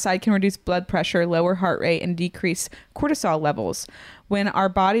sitting outside can reduce blood pressure, lower heart rate, and decrease cortisol levels. When our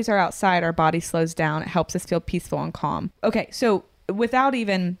bodies are outside, our body slows down. It helps us feel peaceful and calm. Okay. So without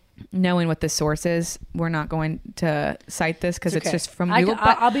even knowing what the source is, we're not going to cite this because it's just from Google.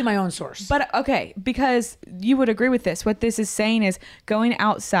 I'll be my own source. But okay, because you would agree with this. What this is saying is going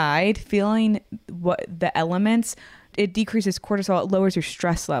outside, feeling what the elements, it decreases cortisol, it lowers your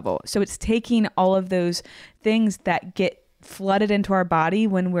stress level. So it's taking all of those things that get flooded into our body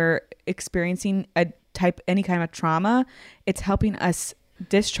when we're experiencing any kind of trauma. It's helping us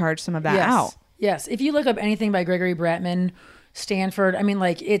discharge some of that out. Yes. If you look up anything by Gregory Bratman, Stanford,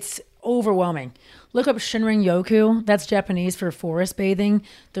 it's overwhelming. Look up Shinrin Yoku. That's Japanese for forest bathing.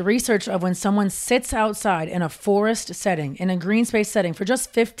 The research of when someone sits outside in a forest setting, in a green space setting for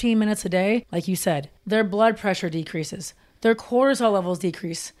just 15 minutes a day, like you said, their blood pressure decreases. Their cortisol levels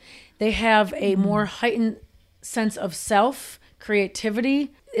decrease. They have a more heightened sense of self,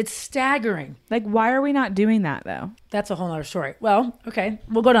 creativity. It's staggering. Like, why are we not doing that though? That's a whole nother story. Well, okay,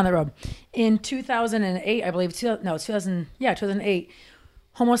 we'll go down the road. In 2008, I believe, 2008,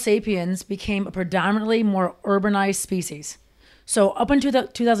 Homo sapiens became a predominantly more urbanized species. So up until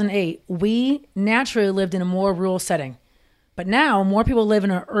 2008, we naturally lived in a more rural setting. But now more people live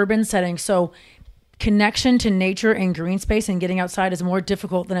in an urban setting. So connection to nature and green space and getting outside is more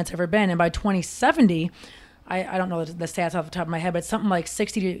difficult than it's ever been. And by 2070, I don't know the stats off the top of my head, but something like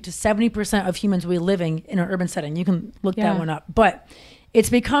 60 to 70% of humans will be living in an urban setting. You can look that one up. But it's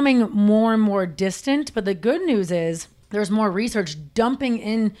becoming more and more distant. But the good news is there's more research dumping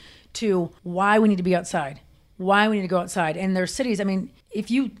into why we need to be outside, why we need to go outside. And there's cities, if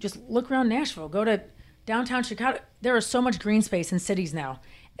you just look around Nashville, go to downtown Chicago, there is so much green space in cities now.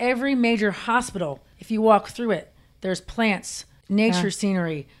 Every major hospital, if you walk through it, there's plants, nature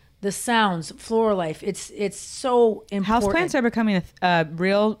scenery, the sounds, floral life. It's so important. Houseplants are becoming a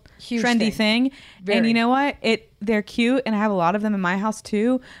real huge trendy thing. Very. And you know what? They're cute, and I have a lot of them in my house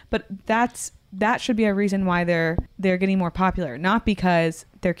too. But that's that should be a reason why they're getting more popular, not because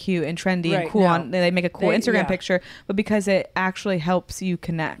they're cute and trendy and cool. No. They make a cool Instagram picture, but because it actually helps you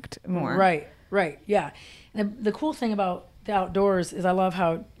connect more. Right. Yeah. And the cool thing about the outdoors is I love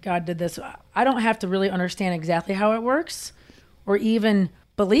how God did this. I don't have to really understand exactly how it works or even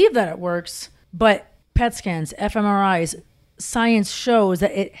believe that it works, but PET scans, fMRIs, science shows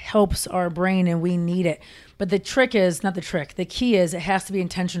that it helps our brain and we need it. But the key is it has to be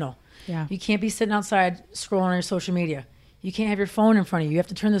intentional. Yeah. You can't be sitting outside scrolling on your social media. You can't have your phone in front of you. You have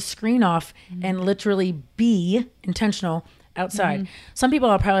to turn the screen off and literally be intentional outside. Some people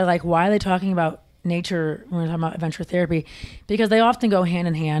are probably like, why are they talking about nature when we're talking about adventure therapy? Because they often go hand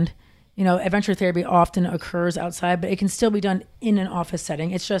in hand. You know, adventure therapy often occurs outside, but it can still be done in an office setting.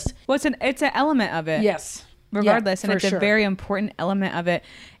 It's just... Well, it's an element of it. Yes. Regardless, and it's a very important element of it.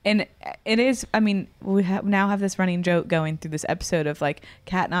 And it is, I mean, we now have this running joke going through this episode of like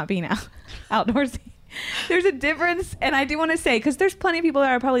Kat not being outdoorsy. There's a difference, and I do want to say, because there's plenty of people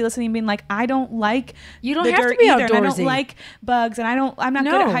that are probably listening being like, I don't like you don't have to be outdoorsy. And I don't like bugs, and I'm not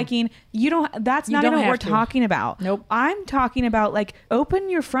good at hiking. That's not even what we're talking about. Nope. I'm talking about like open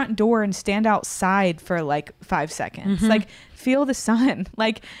your front door and stand outside for like 5 seconds. Like feel the sun.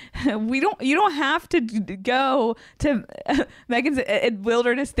 Like you don't have to go to Megan's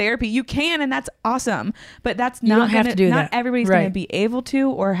wilderness therapy. You can, and that's awesome, but that's not have to do not that. Everybody's going to be able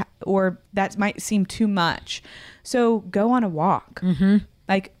to, or that might seem too much. So go on a walk.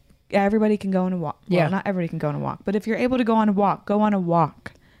 Like everybody can go on a walk. Well, not everybody can go on a walk, but if you're able to go on a walk, go on a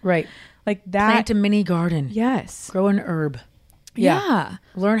walk. Right. Like that. Plant a mini garden. Yes. Grow an herb. Yeah.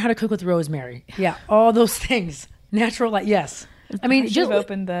 Learn how to cook with rosemary. Yeah. All those things. Natural, like, yes. I mean, just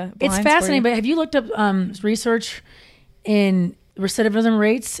opened the it's fascinating, but have you looked up research in recidivism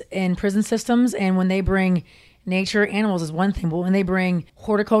rates in prison systems? And when they bring nature, animals is one thing, but when they bring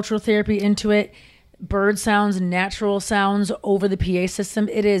horticultural therapy into it, bird sounds, natural sounds over the PA system,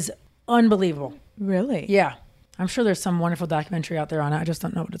 it is unbelievable. Really? Yeah. I'm sure there's some wonderful documentary out there on it. I just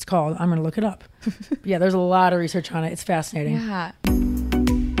don't know what it's called. I'm going to look it up. Yeah, there's a lot of research on it. It's fascinating. Yeah.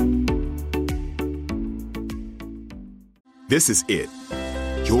 This is it.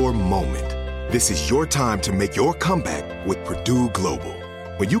 Your moment. This is your time to make your comeback with Purdue Global.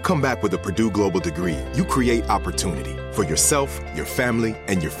 When you come back with a Purdue Global degree, you create opportunity for yourself, your family,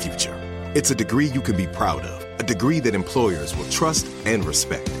 and your future. It's a degree you can be proud of, a degree that employers will trust and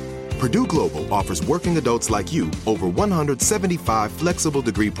respect. Purdue Global offers working adults like you over 175 flexible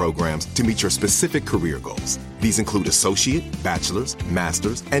degree programs to meet your specific career goals. These include associate, bachelor's,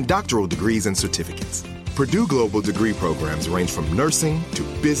 master's, and doctoral degrees and certificates. Purdue Global degree programs range from nursing to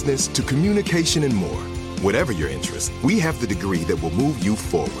business to communication and more. Whatever your interest, we have the degree that will move you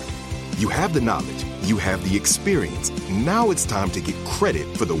forward. You have the knowledge, you have the experience. Now it's time to get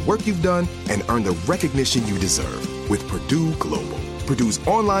credit for the work you've done and earn the recognition you deserve with Purdue Global, Purdue's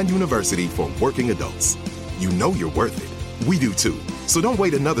online university for working adults. You know you're worth it. We do too. So don't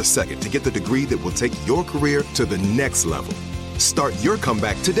wait another second to get the degree that will take your career to the next level. Start your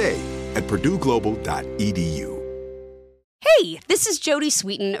comeback today at purdueglobal.edu. Hey, this is Jody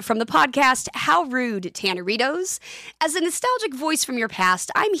Sweeten from the podcast How Rude, Tanneritos. As a nostalgic voice from your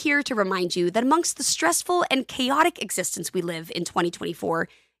past, I'm here to remind you that amongst the stressful and chaotic existence we live in 2024,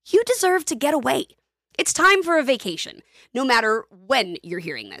 you deserve to get away. It's time for a vacation, no matter when you're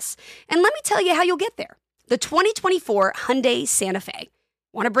hearing this. And let me tell you how you'll get there. The 2024 Hyundai Santa Fe.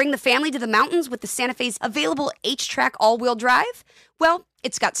 Want to bring the family to the mountains with the Santa Fe's available H-Track all-wheel drive? Well,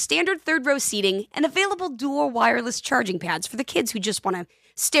 it's got standard third-row seating and available dual wireless charging pads for the kids who just want to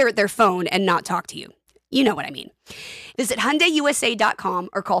stare at their phone and not talk to you. You know what I mean. Visit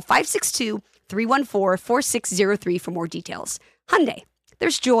HyundaiUSA.com or call 562-314-4603 for more details. Hyundai,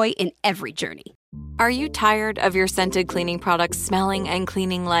 there's joy in every journey. Are you tired of your scented cleaning products smelling and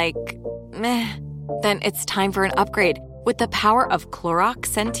cleaning like meh? Then it's time for an upgrade with the power of Clorox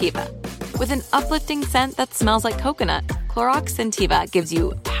Scentiva. With an uplifting scent that smells like coconut, Clorox Scentiva gives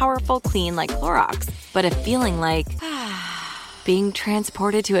you powerful clean like Clorox, but a feeling like being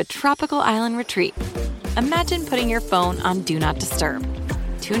transported to a tropical island retreat. Imagine putting your phone on Do Not Disturb,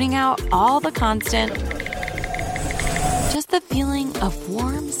 tuning out all the constant, just the feeling of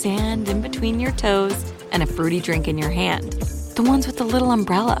warm sand in between your toes and a fruity drink in your hand. The ones with the little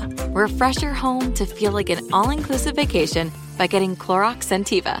umbrella. Refresh your home to feel like an all-inclusive vacation by getting Clorox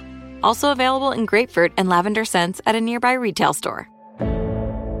Scentiva. Also available in grapefruit and lavender scents at a nearby retail store.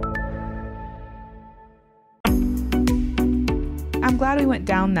 I'm glad we went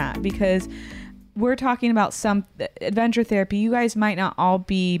down that because we're talking about some adventure therapy. You guys might not all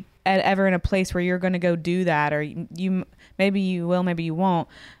be ever in a place where you're going to go do that, or you maybe you will, maybe you won't.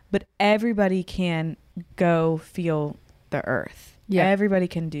 but everybody can go feel the earth. Yeah. Everybody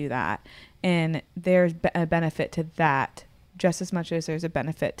can do that. And there's a benefit to that just as much as there's a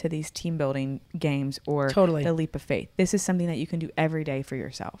benefit to these team building games or Totally. the leap of faith. This is something that you can do every day for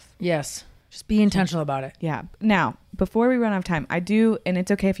yourself. Yes. Just be intentional about it. Yeah. Now, before we run out of time, I do, and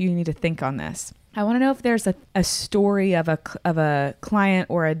it's okay if you need to think on this. I want to know if there's a story of a client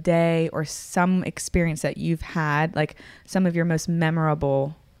or a day or some experience that you've had, like some of your most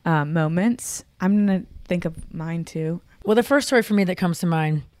memorable moments. I'm going to think of mine too. Well, the first story for me that comes to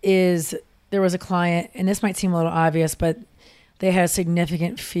mind is there was a client, and this might seem a little obvious, but they had a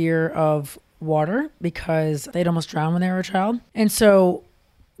significant fear of water because they'd almost drowned when they were a child. And so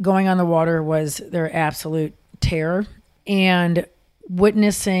going on the water was their absolute terror. And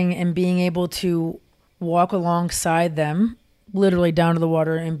witnessing and being able to walk alongside them, literally down to the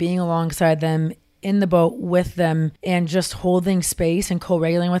water, and being alongside them in the boat with them and just holding space and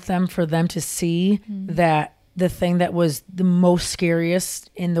co-regulating with them for them to see that the thing that was the most scariest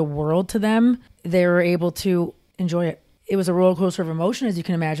in the world to them, they were able to enjoy it. It was a roller coaster of emotion, as you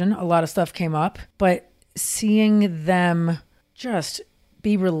can imagine. A lot of stuff came up, but seeing them just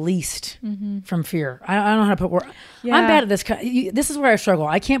be released from fear. I don't know how to put words. Yeah. I'm bad at this. This is where I struggle.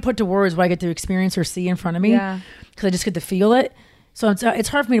 I can't put to words what I get to experience or see in front of me because I just get to feel it. So it's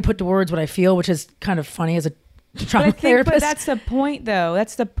hard for me to put to words what I feel, which is kind of funny as a trauma therapist. But that's the point, though.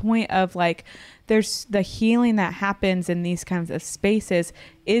 That's the point of like, there's the healing that happens in these kinds of spaces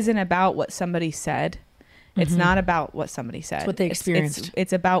isn't about what somebody said. It's not about what somebody said. It's what they experienced.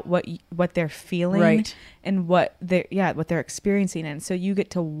 It's about what they're feeling, right, and what they're experiencing. And so you get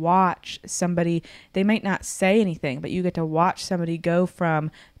to watch somebody. They might not say anything, but you get to watch somebody go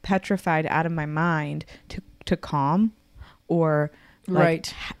from petrified, out of my mind, to calm, or like,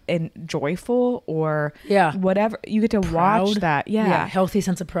 right, and joyful, or whatever. You get to proud. Watch that. Yeah, healthy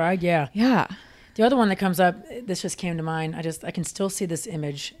sense of pride. Yeah. The other one that comes up, this just came to mind. I can still see this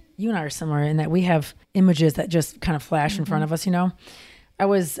image. You and I are similar in that we have images that just kind of flash in front of us, you know. I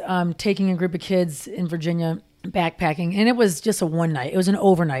was taking a group of kids in Virginia backpacking, and it was just a one night. It was an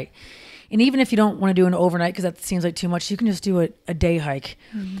overnight. And even if you don't want to do an overnight because that seems like too much, you can just do a day hike.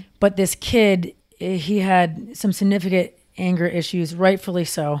 But this kid, he had some significant anger issues, rightfully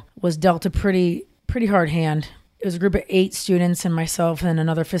so, was dealt a pretty hard hand. It was a group of 8 students and myself and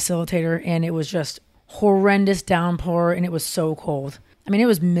another facilitator, and it was just horrendous downpour, and it was so cold. I mean, it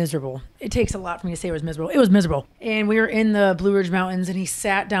was miserable. It takes a lot for me to say it was miserable. It was miserable. And we were in the Blue Ridge Mountains, and he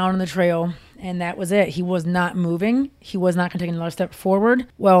sat down on the trail, and that was it. He was not moving. He was not going to take another step forward.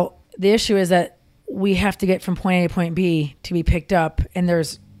 Well, the issue is that we have to get from point A to point B to be picked up, and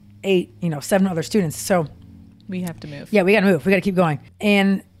there's 7 other students. So we have to move. Yeah, we got to move. We got to keep going.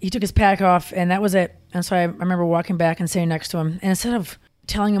 And he took his pack off, and that was it. And so I remember walking back and sitting next to him. And instead of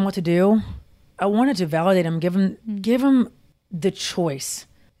telling him what to do, I wanted to validate him, give him the choice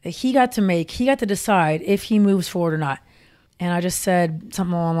that he got to make. He got to decide if he moves forward or not. And I just said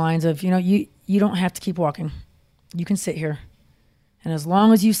something along the lines of, you don't have to keep walking. You can sit here. And as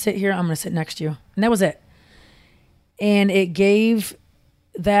long as you sit here, I'm going to sit next to you. And that was it. And it gave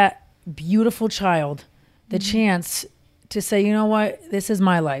that beautiful child the chance to say, you know what, this is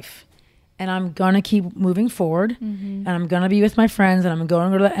my life. And I'm going to keep moving forward. And I'm going to be with my friends. And I'm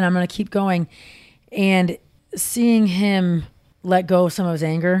going to go and I'm going to keep going. And seeing him let go of some of his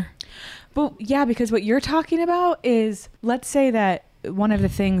anger. But yeah, because what you're talking about is, let's say that one of the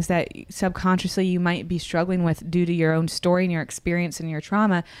things that subconsciously you might be struggling with due to your own story and your experience and your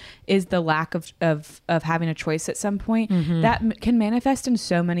trauma is the lack of having a choice at some point. That can manifest in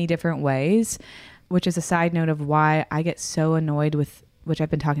so many different ways, which is a side note of why I get so annoyed with, which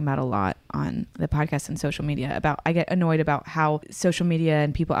I've been talking about a lot on the podcast and social media, I get annoyed about how social media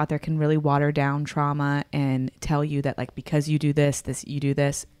and people out there can really water down trauma and tell you that, like, because you do this, you do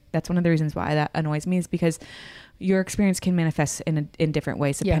this. That's one of the reasons why that annoys me, is because your experience can manifest in different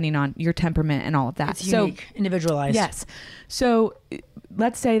ways depending on your temperament and all of that. It's unique, individualized. Yes. So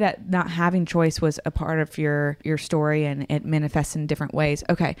let's say that not having choice was a part of your story and it manifests in different ways.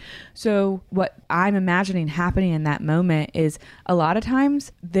 Okay. So what I'm imagining happening in that moment is a lot of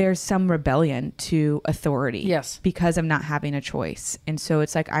times there's some rebellion to authority. Yes. Because of not having a choice. And so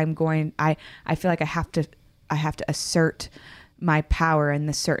it's like I feel like I have to assert my power in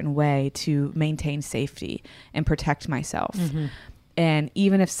this certain way to maintain safety and protect myself. And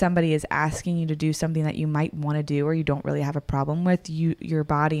even if somebody is asking you to do something that you might want to do or you don't really have a problem with, your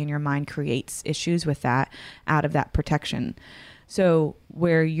body and your mind creates issues with that out of that protection. So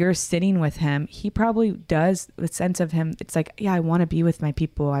where you're sitting with him, he probably does, the sense of him, it's like, yeah, I want to be with my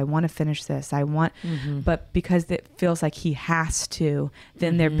people. I want to finish this. But because it feels like he has to,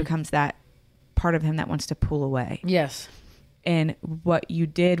 then there becomes that part of him that wants to pull away. Yes. And what you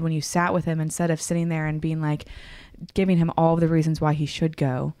did when you sat with him, instead of sitting there and being like, giving him all of the reasons why he should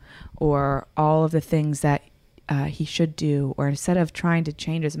go, or all of the things that he should do, or instead of trying to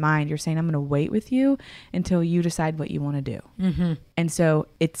change his mind, you're saying, I'm going to wait with you until you decide what you want to do. And so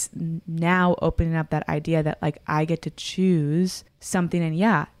it's now opening up that idea that like, I get to choose something, and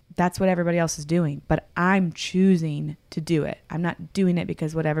yeah, that's what everybody else is doing, but I'm choosing to do it. I'm not doing it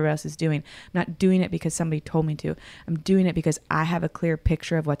because what everybody else is doing. I'm not doing it because somebody told me to. I'm doing it because I have a clear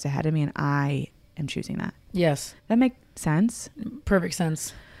picture of what's ahead of me, and I am choosing that. Yes. That makes sense? Perfect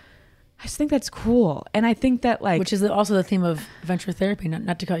sense. I just think that's cool. And I think that like... Which is also the theme of venture therapy,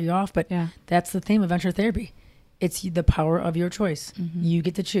 not to cut you off, but that's the theme of venture therapy. It's the power of your choice. You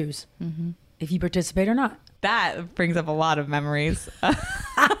get to choose if you participate or not. That brings up a lot of memories.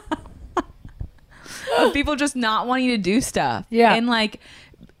 Of people just not wanting to do stuff. Yeah. And like,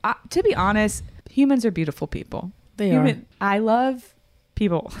 to be honest, humans are beautiful people. They are. I love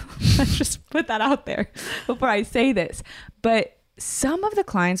people. Let's just put that out there before I say this. But some of the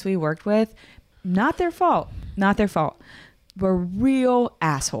clients we worked with, not their fault, were real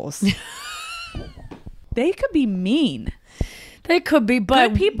assholes. They could be mean. They could be, but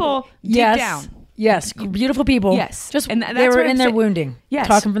good people deep down. Yes, beautiful people. Yes, just and they were in their wounding. Yes,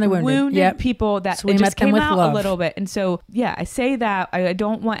 talking from their wounded people that so it just came out love. a little bit. And so, yeah, I say that I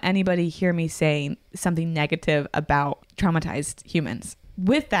don't want anybody to hear me saying something negative about traumatized humans.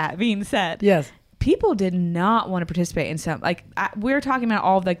 With that being said, yes, people did not want to participate in some we were talking about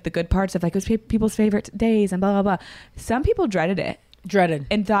all of like the good parts of like it was people's favorite days and blah blah blah. Some people dreaded it,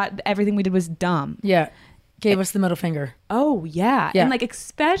 and thought everything we did was dumb. Yeah. Gave us the middle finger. Oh, yeah. And like,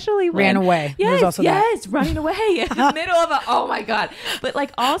 especially ran away. Yes, running away in the middle of oh my God. But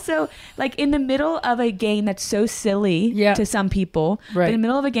like also, like in the middle of a game that's so silly to some people, right. But in the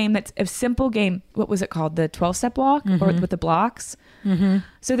middle of a game that's a simple game, what was it called? The 12-step walk or with the blocks?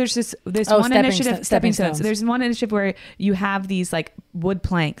 So there's this one initiative, stepping stones. So there's one initiative where you have these like wood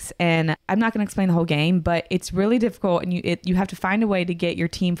planks, and I'm not going to explain the whole game, but it's really difficult, and you have to find a way to get your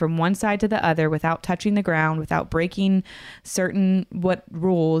team from one side to the other without touching the ground, without breaking certain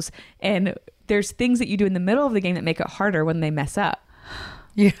rules. And there's things that you do in the middle of the game that make it harder when they mess up.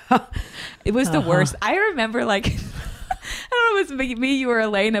 Yeah, it was the worst. I remember like. I don't know if it was me, you, or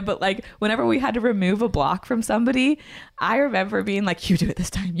Elena, but like whenever we had to remove a block from somebody, I remember being like, you do it this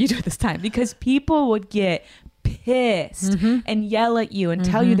time, because people would get pissed and yell at you and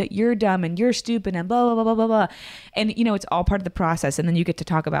tell you that you're dumb and you're stupid and blah, blah, blah, blah, blah, blah. And, you know, it's all part of the process. And then you get to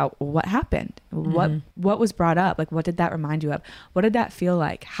talk about what happened, what was brought up, like what did that remind you of? What did that feel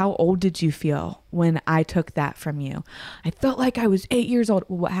like? How old did you feel when I took that from you? I felt like I was 8 years old.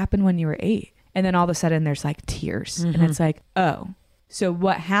 What happened when you were 8? And then all of a sudden there's like tears and it's like, oh, so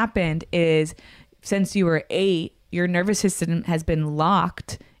what happened is since you were 8, your nervous system has been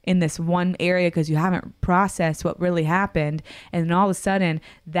locked in this one area because you haven't processed what really happened. And then all of a sudden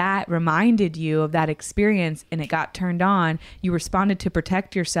that reminded you of that experience and it got turned on. You responded to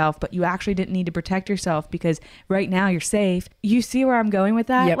protect yourself, but you actually didn't need to protect yourself because right now you're safe. You see where I'm going with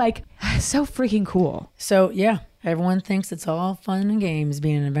that? Yep. Like, so freaking cool. So yeah. Everyone thinks it's all fun and games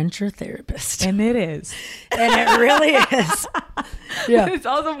being an adventure therapist. And it is. And it really is. Yeah. There's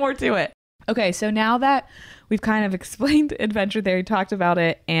also more to it. Okay, so now that we've kind of explained adventure therapy, talked about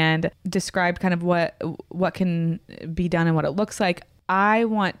it, and described kind of what can be done and what it looks like, I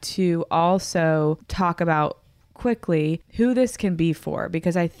want to also talk about quickly who this can be for,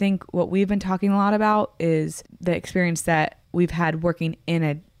 because I think what we've been talking a lot about is the experience that we've had working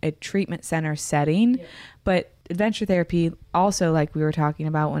in a treatment center setting. Yeah. But adventure therapy also, like we were talking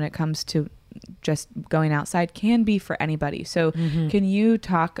about when it comes to just going outside, can be for anybody. So can you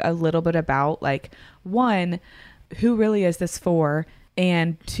talk a little bit about, like, one, who really is this for?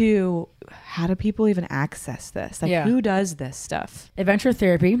 And two, how do people even access this? Like, who does this stuff? Adventure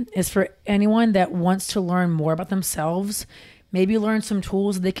therapy is for anyone that wants to learn more about themselves, maybe learn some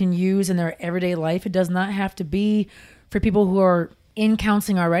tools they can use in their everyday life. It does not have to be for people who are in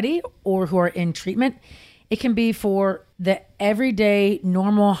counseling already or who are in treatment. It can be for the everyday,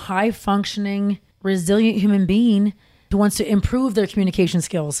 normal, high-functioning, resilient human being who wants to improve their communication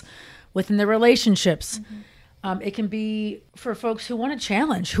skills within their relationships. It can be for folks who want a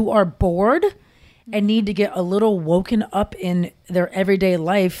challenge, who are bored and need to get a little woken up in their everyday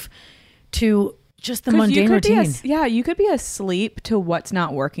life to just the mundane routine. You could be asleep to what's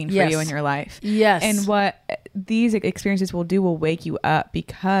not working for you in your life. Yes. And what these experiences will wake you up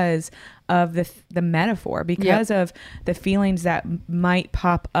because of the metaphor, because of the feelings that might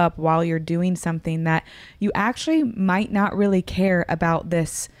pop up while you're doing something that you actually might not really care about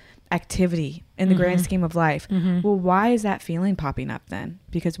this activity in the grand scheme of life. Well, why is that feeling popping up then?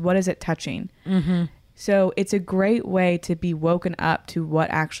 Because what is it touching? So it's a great way to be woken up to what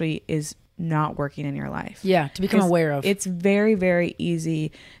actually is not working in your life. Yeah, to become aware of. It's very, very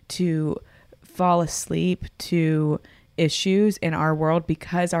easy to fall asleep to issues in our world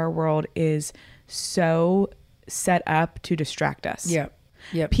because our world is so set up to distract us.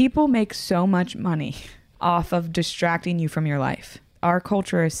 Yep. People make so much money off of distracting you from your life. Our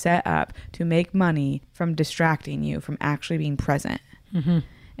culture is set up to make money from distracting you from actually being present.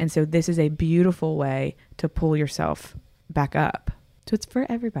 And so this is a beautiful way to pull yourself back up. So it's for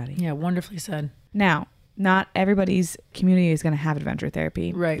everybody. Yeah, wonderfully said. Now, not everybody's community is going to have adventure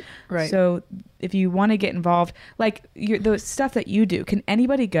therapy. Right. So if you want to get involved, like the stuff that you do, can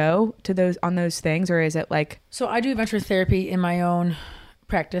anybody go to those on those things, or is it like? So I do adventure therapy in my own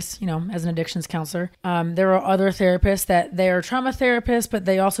practice, as an addictions counselor. There are other therapists that they are trauma therapists, but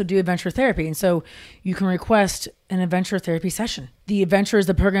they also do adventure therapy. And so you can request an adventure therapy session. The Adventure is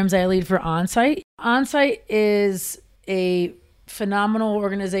the programs I lead for Onsite. Onsite is a phenomenal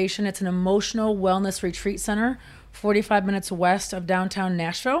organization. It's an emotional wellness retreat center, 45 minutes west of downtown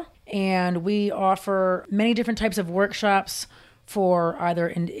Nashville. And we offer many different types of workshops for either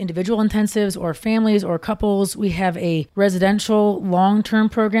individual intensives or families or couples. We have a residential long-term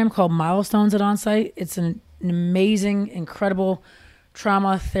program called Milestones at Onsite. It's an amazing, incredible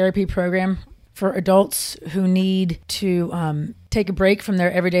trauma therapy program for adults who need to take a break from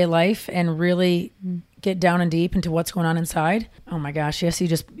their everyday life and really get down and deep into what's going on inside. Oh my gosh, yes,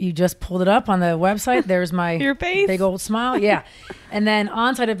 you just pulled it up on the website. There's my Your face. Big old smile. Yeah. And then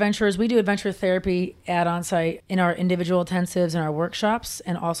Onsite Adventures, we do adventure therapy at Onsite in our individual intensives and our workshops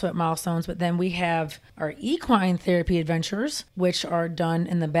and also at Milestones. But then we have our equine therapy adventures, which are done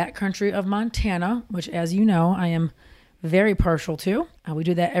in the backcountry of Montana, which, as you know, I am very partial to. We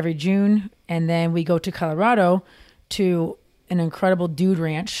do that every June. And then we go to Colorado to an incredible dude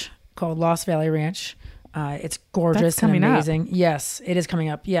ranch called Lost Valley Ranch. It's gorgeous and amazing. Yes, it is coming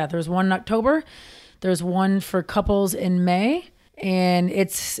up. Yeah, there's one in October. There's one for couples in May, and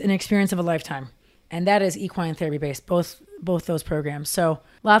it's an experience of a lifetime. And that is equine therapy based, both those programs. So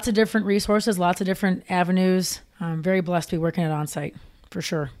lots of different resources, lots of different avenues. I'm very blessed to be working at Onsite, for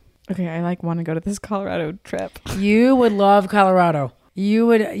sure. Okay, I want to go to this Colorado trip. You would love Colorado. You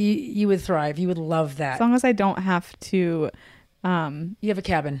would thrive. You would love that. As long as I don't have to. You have a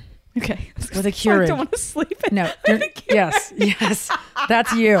cabin. Okay. With a Keurig. I don't want to sleep in No. Yes.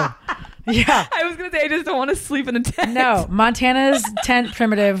 That's you. Yeah. I was going to say I just don't want to sleep in a tent. No. Montana's tent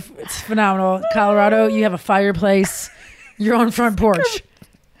primitive. It's phenomenal. Colorado, you have a fireplace, your own front porch,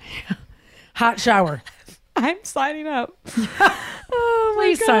 hot shower. I'm signing up.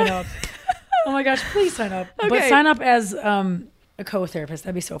 Please sign up. Oh my gosh, please sign up. Okay. But sign up as a co-therapist.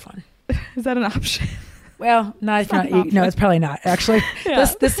 That'd be so fun. Is that an option? Well, no, it's probably not, actually. Yeah.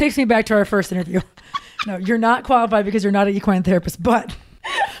 This takes me back to our first interview. No, you're not qualified because you're not an equine therapist, but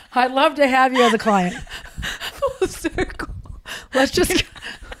I'd love to have you as a client. Full circle. Let's just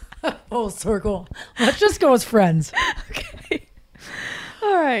full circle. Let's just go as friends. Okay.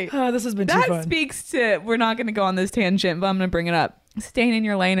 All right. This has been too fun. That speaks to, we're not going to go on this tangent, but I'm going to bring it up. Staying in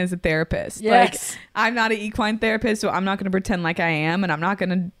your lane as a therapist. Yes. Like, I'm not an equine therapist, so I'm not going to pretend like I am, and I'm not going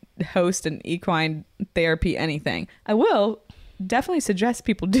to host an equine therapy anything. I will definitely suggest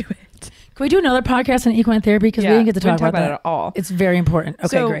people do it. Can we do another podcast on equine therapy? Because we didn't get to talk about that it at all. It's very important. Okay,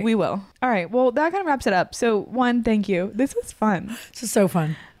 so great. We will. All right. Well, that kind of wraps it up. So one, thank you. This was fun. This is so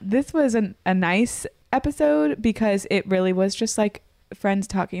fun. This was a nice episode because it really was just like friends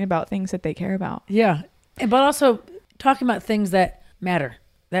talking about things that they care about. Yeah. But also talking about things that matter,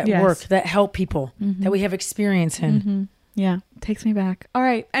 that work, that help people, that we have experience in. Yeah, takes me back. All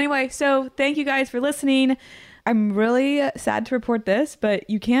right. Anyway, so thank you guys for listening. I'm really sad to report this, but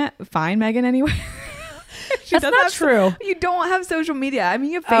you can't find Megan anywhere. That's not true. You don't have social media. I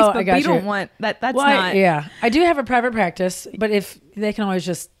mean, you have Facebook, but you don't want that. That's not. Yeah. I do have a private practice, but if they can always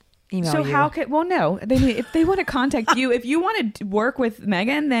just email you. So how could, well, no, if they want to contact you, if you want to work with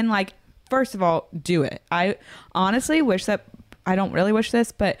Megan, then like, first of all, do it. I honestly wish that, I don't really wish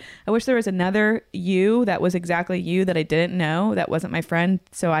this, but I wish there was another you that was exactly you that I didn't know, that wasn't my friend,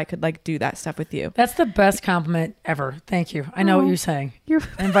 so I could like do that stuff with you. That's the best compliment ever. Thank you. I know what you're saying.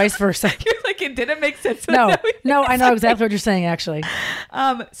 And vice versa. You're like, it didn't make sense. No, I know exactly what you're saying, actually.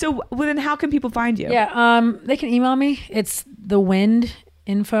 So then how can people find you? Yeah, they can email me. It's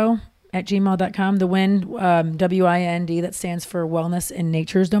thewindinfo @gmail.com. The Wind, WIND, that stands for Wellness in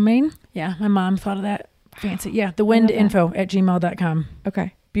Nature's Domain. Yeah, my mom thought of that. Fancy. Yeah, the Wind info @gmail.com.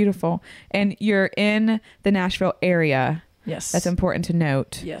 Okay, beautiful. And you're in the Nashville area. Yes. That's important to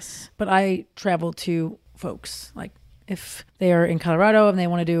note. Yes. But I travel to folks, like if they are in Colorado and they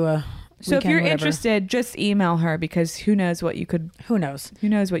want to do a So if you're interested, just email her, because who knows what you could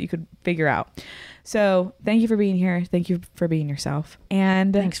figure out. So thank you for being here. Thank you for being yourself.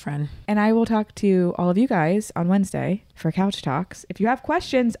 And thanks, friend. And I will talk to all of you guys on Wednesday for Couch Talks. If you have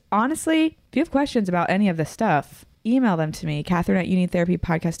questions, honestly, if you have questions about any of this stuff, email them to me,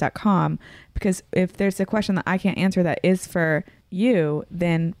 Catherine@unitherapypodcast.com, because if there's a question that I can't answer that is for you,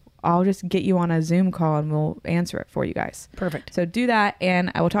 then I'll just get you on a Zoom call and we'll answer it for you guys. Perfect. So do that,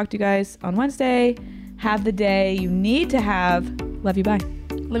 and I will talk to you guys on Wednesday. Have the day you need to have. Love you. Bye.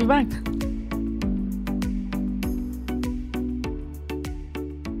 Love you. Bye.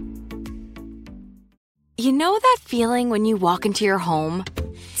 You know that feeling when you walk into your home,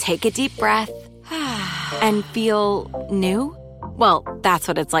 take a deep breath, and feel new? Well, that's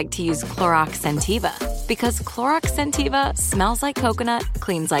what it's like to use Clorox Scentiva. Because Clorox Scentiva smells like coconut,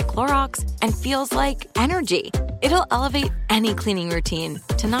 cleans like Clorox, and feels like energy. It'll elevate any cleaning routine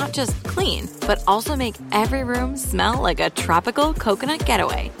to not just clean, but also make every room smell like a tropical coconut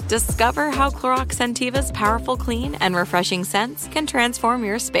getaway. Discover how Clorox Scentiva's powerful clean and refreshing scents can transform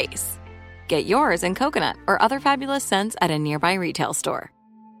your space. Get yours in coconut or other fabulous scents at a nearby retail store.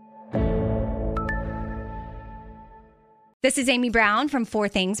 This is Amy Brown from 4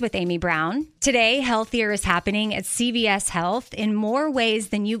 Things with Amy Brown. Today, Healthier is happening at CVS Health in more ways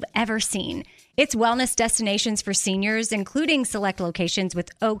than you've ever seen. It's wellness destinations for seniors, including select locations with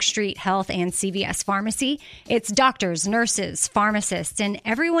Oak Street Health and CVS Pharmacy. It's doctors, nurses, pharmacists, and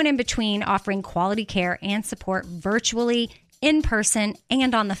everyone in between offering quality care and support virtually, in person,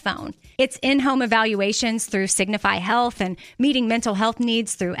 and on the phone. It's in-home evaluations through Signify Health and meeting mental health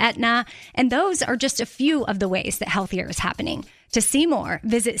needs through Aetna. And those are just a few of the ways that Healthier is happening. To see more,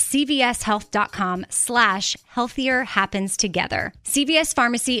 visit cvshealth.com/healthier happens together. CVS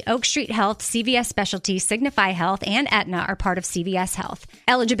Pharmacy, Oak Street Health, CVS Specialty, Signify Health, and Aetna are part of CVS Health.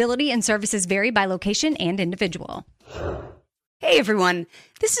 Eligibility and services vary by location and individual. Hey everyone,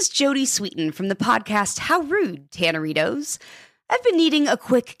 this is Jody Sweeten from the podcast How Rude, Tanneritos. I've been needing a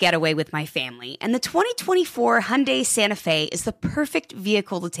quick getaway with my family, and the 2024 Hyundai Santa Fe is the perfect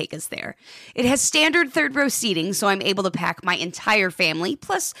vehicle to take us there. It has standard third-row seating, so I'm able to pack my entire family,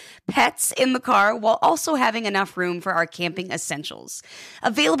 plus pets, in the car, while also having enough room for our camping essentials.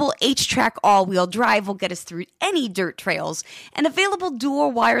 Available H-Track all-wheel drive will get us through any dirt trails, and available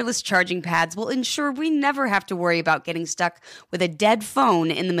dual wireless charging pads will ensure we never have to worry about getting stuck with a dead phone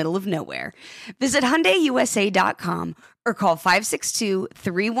in the middle of nowhere. Visit HyundaiUSA.com or call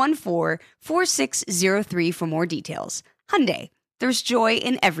 562-314-4603 for more details. Hyundai, there's joy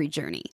in every journey.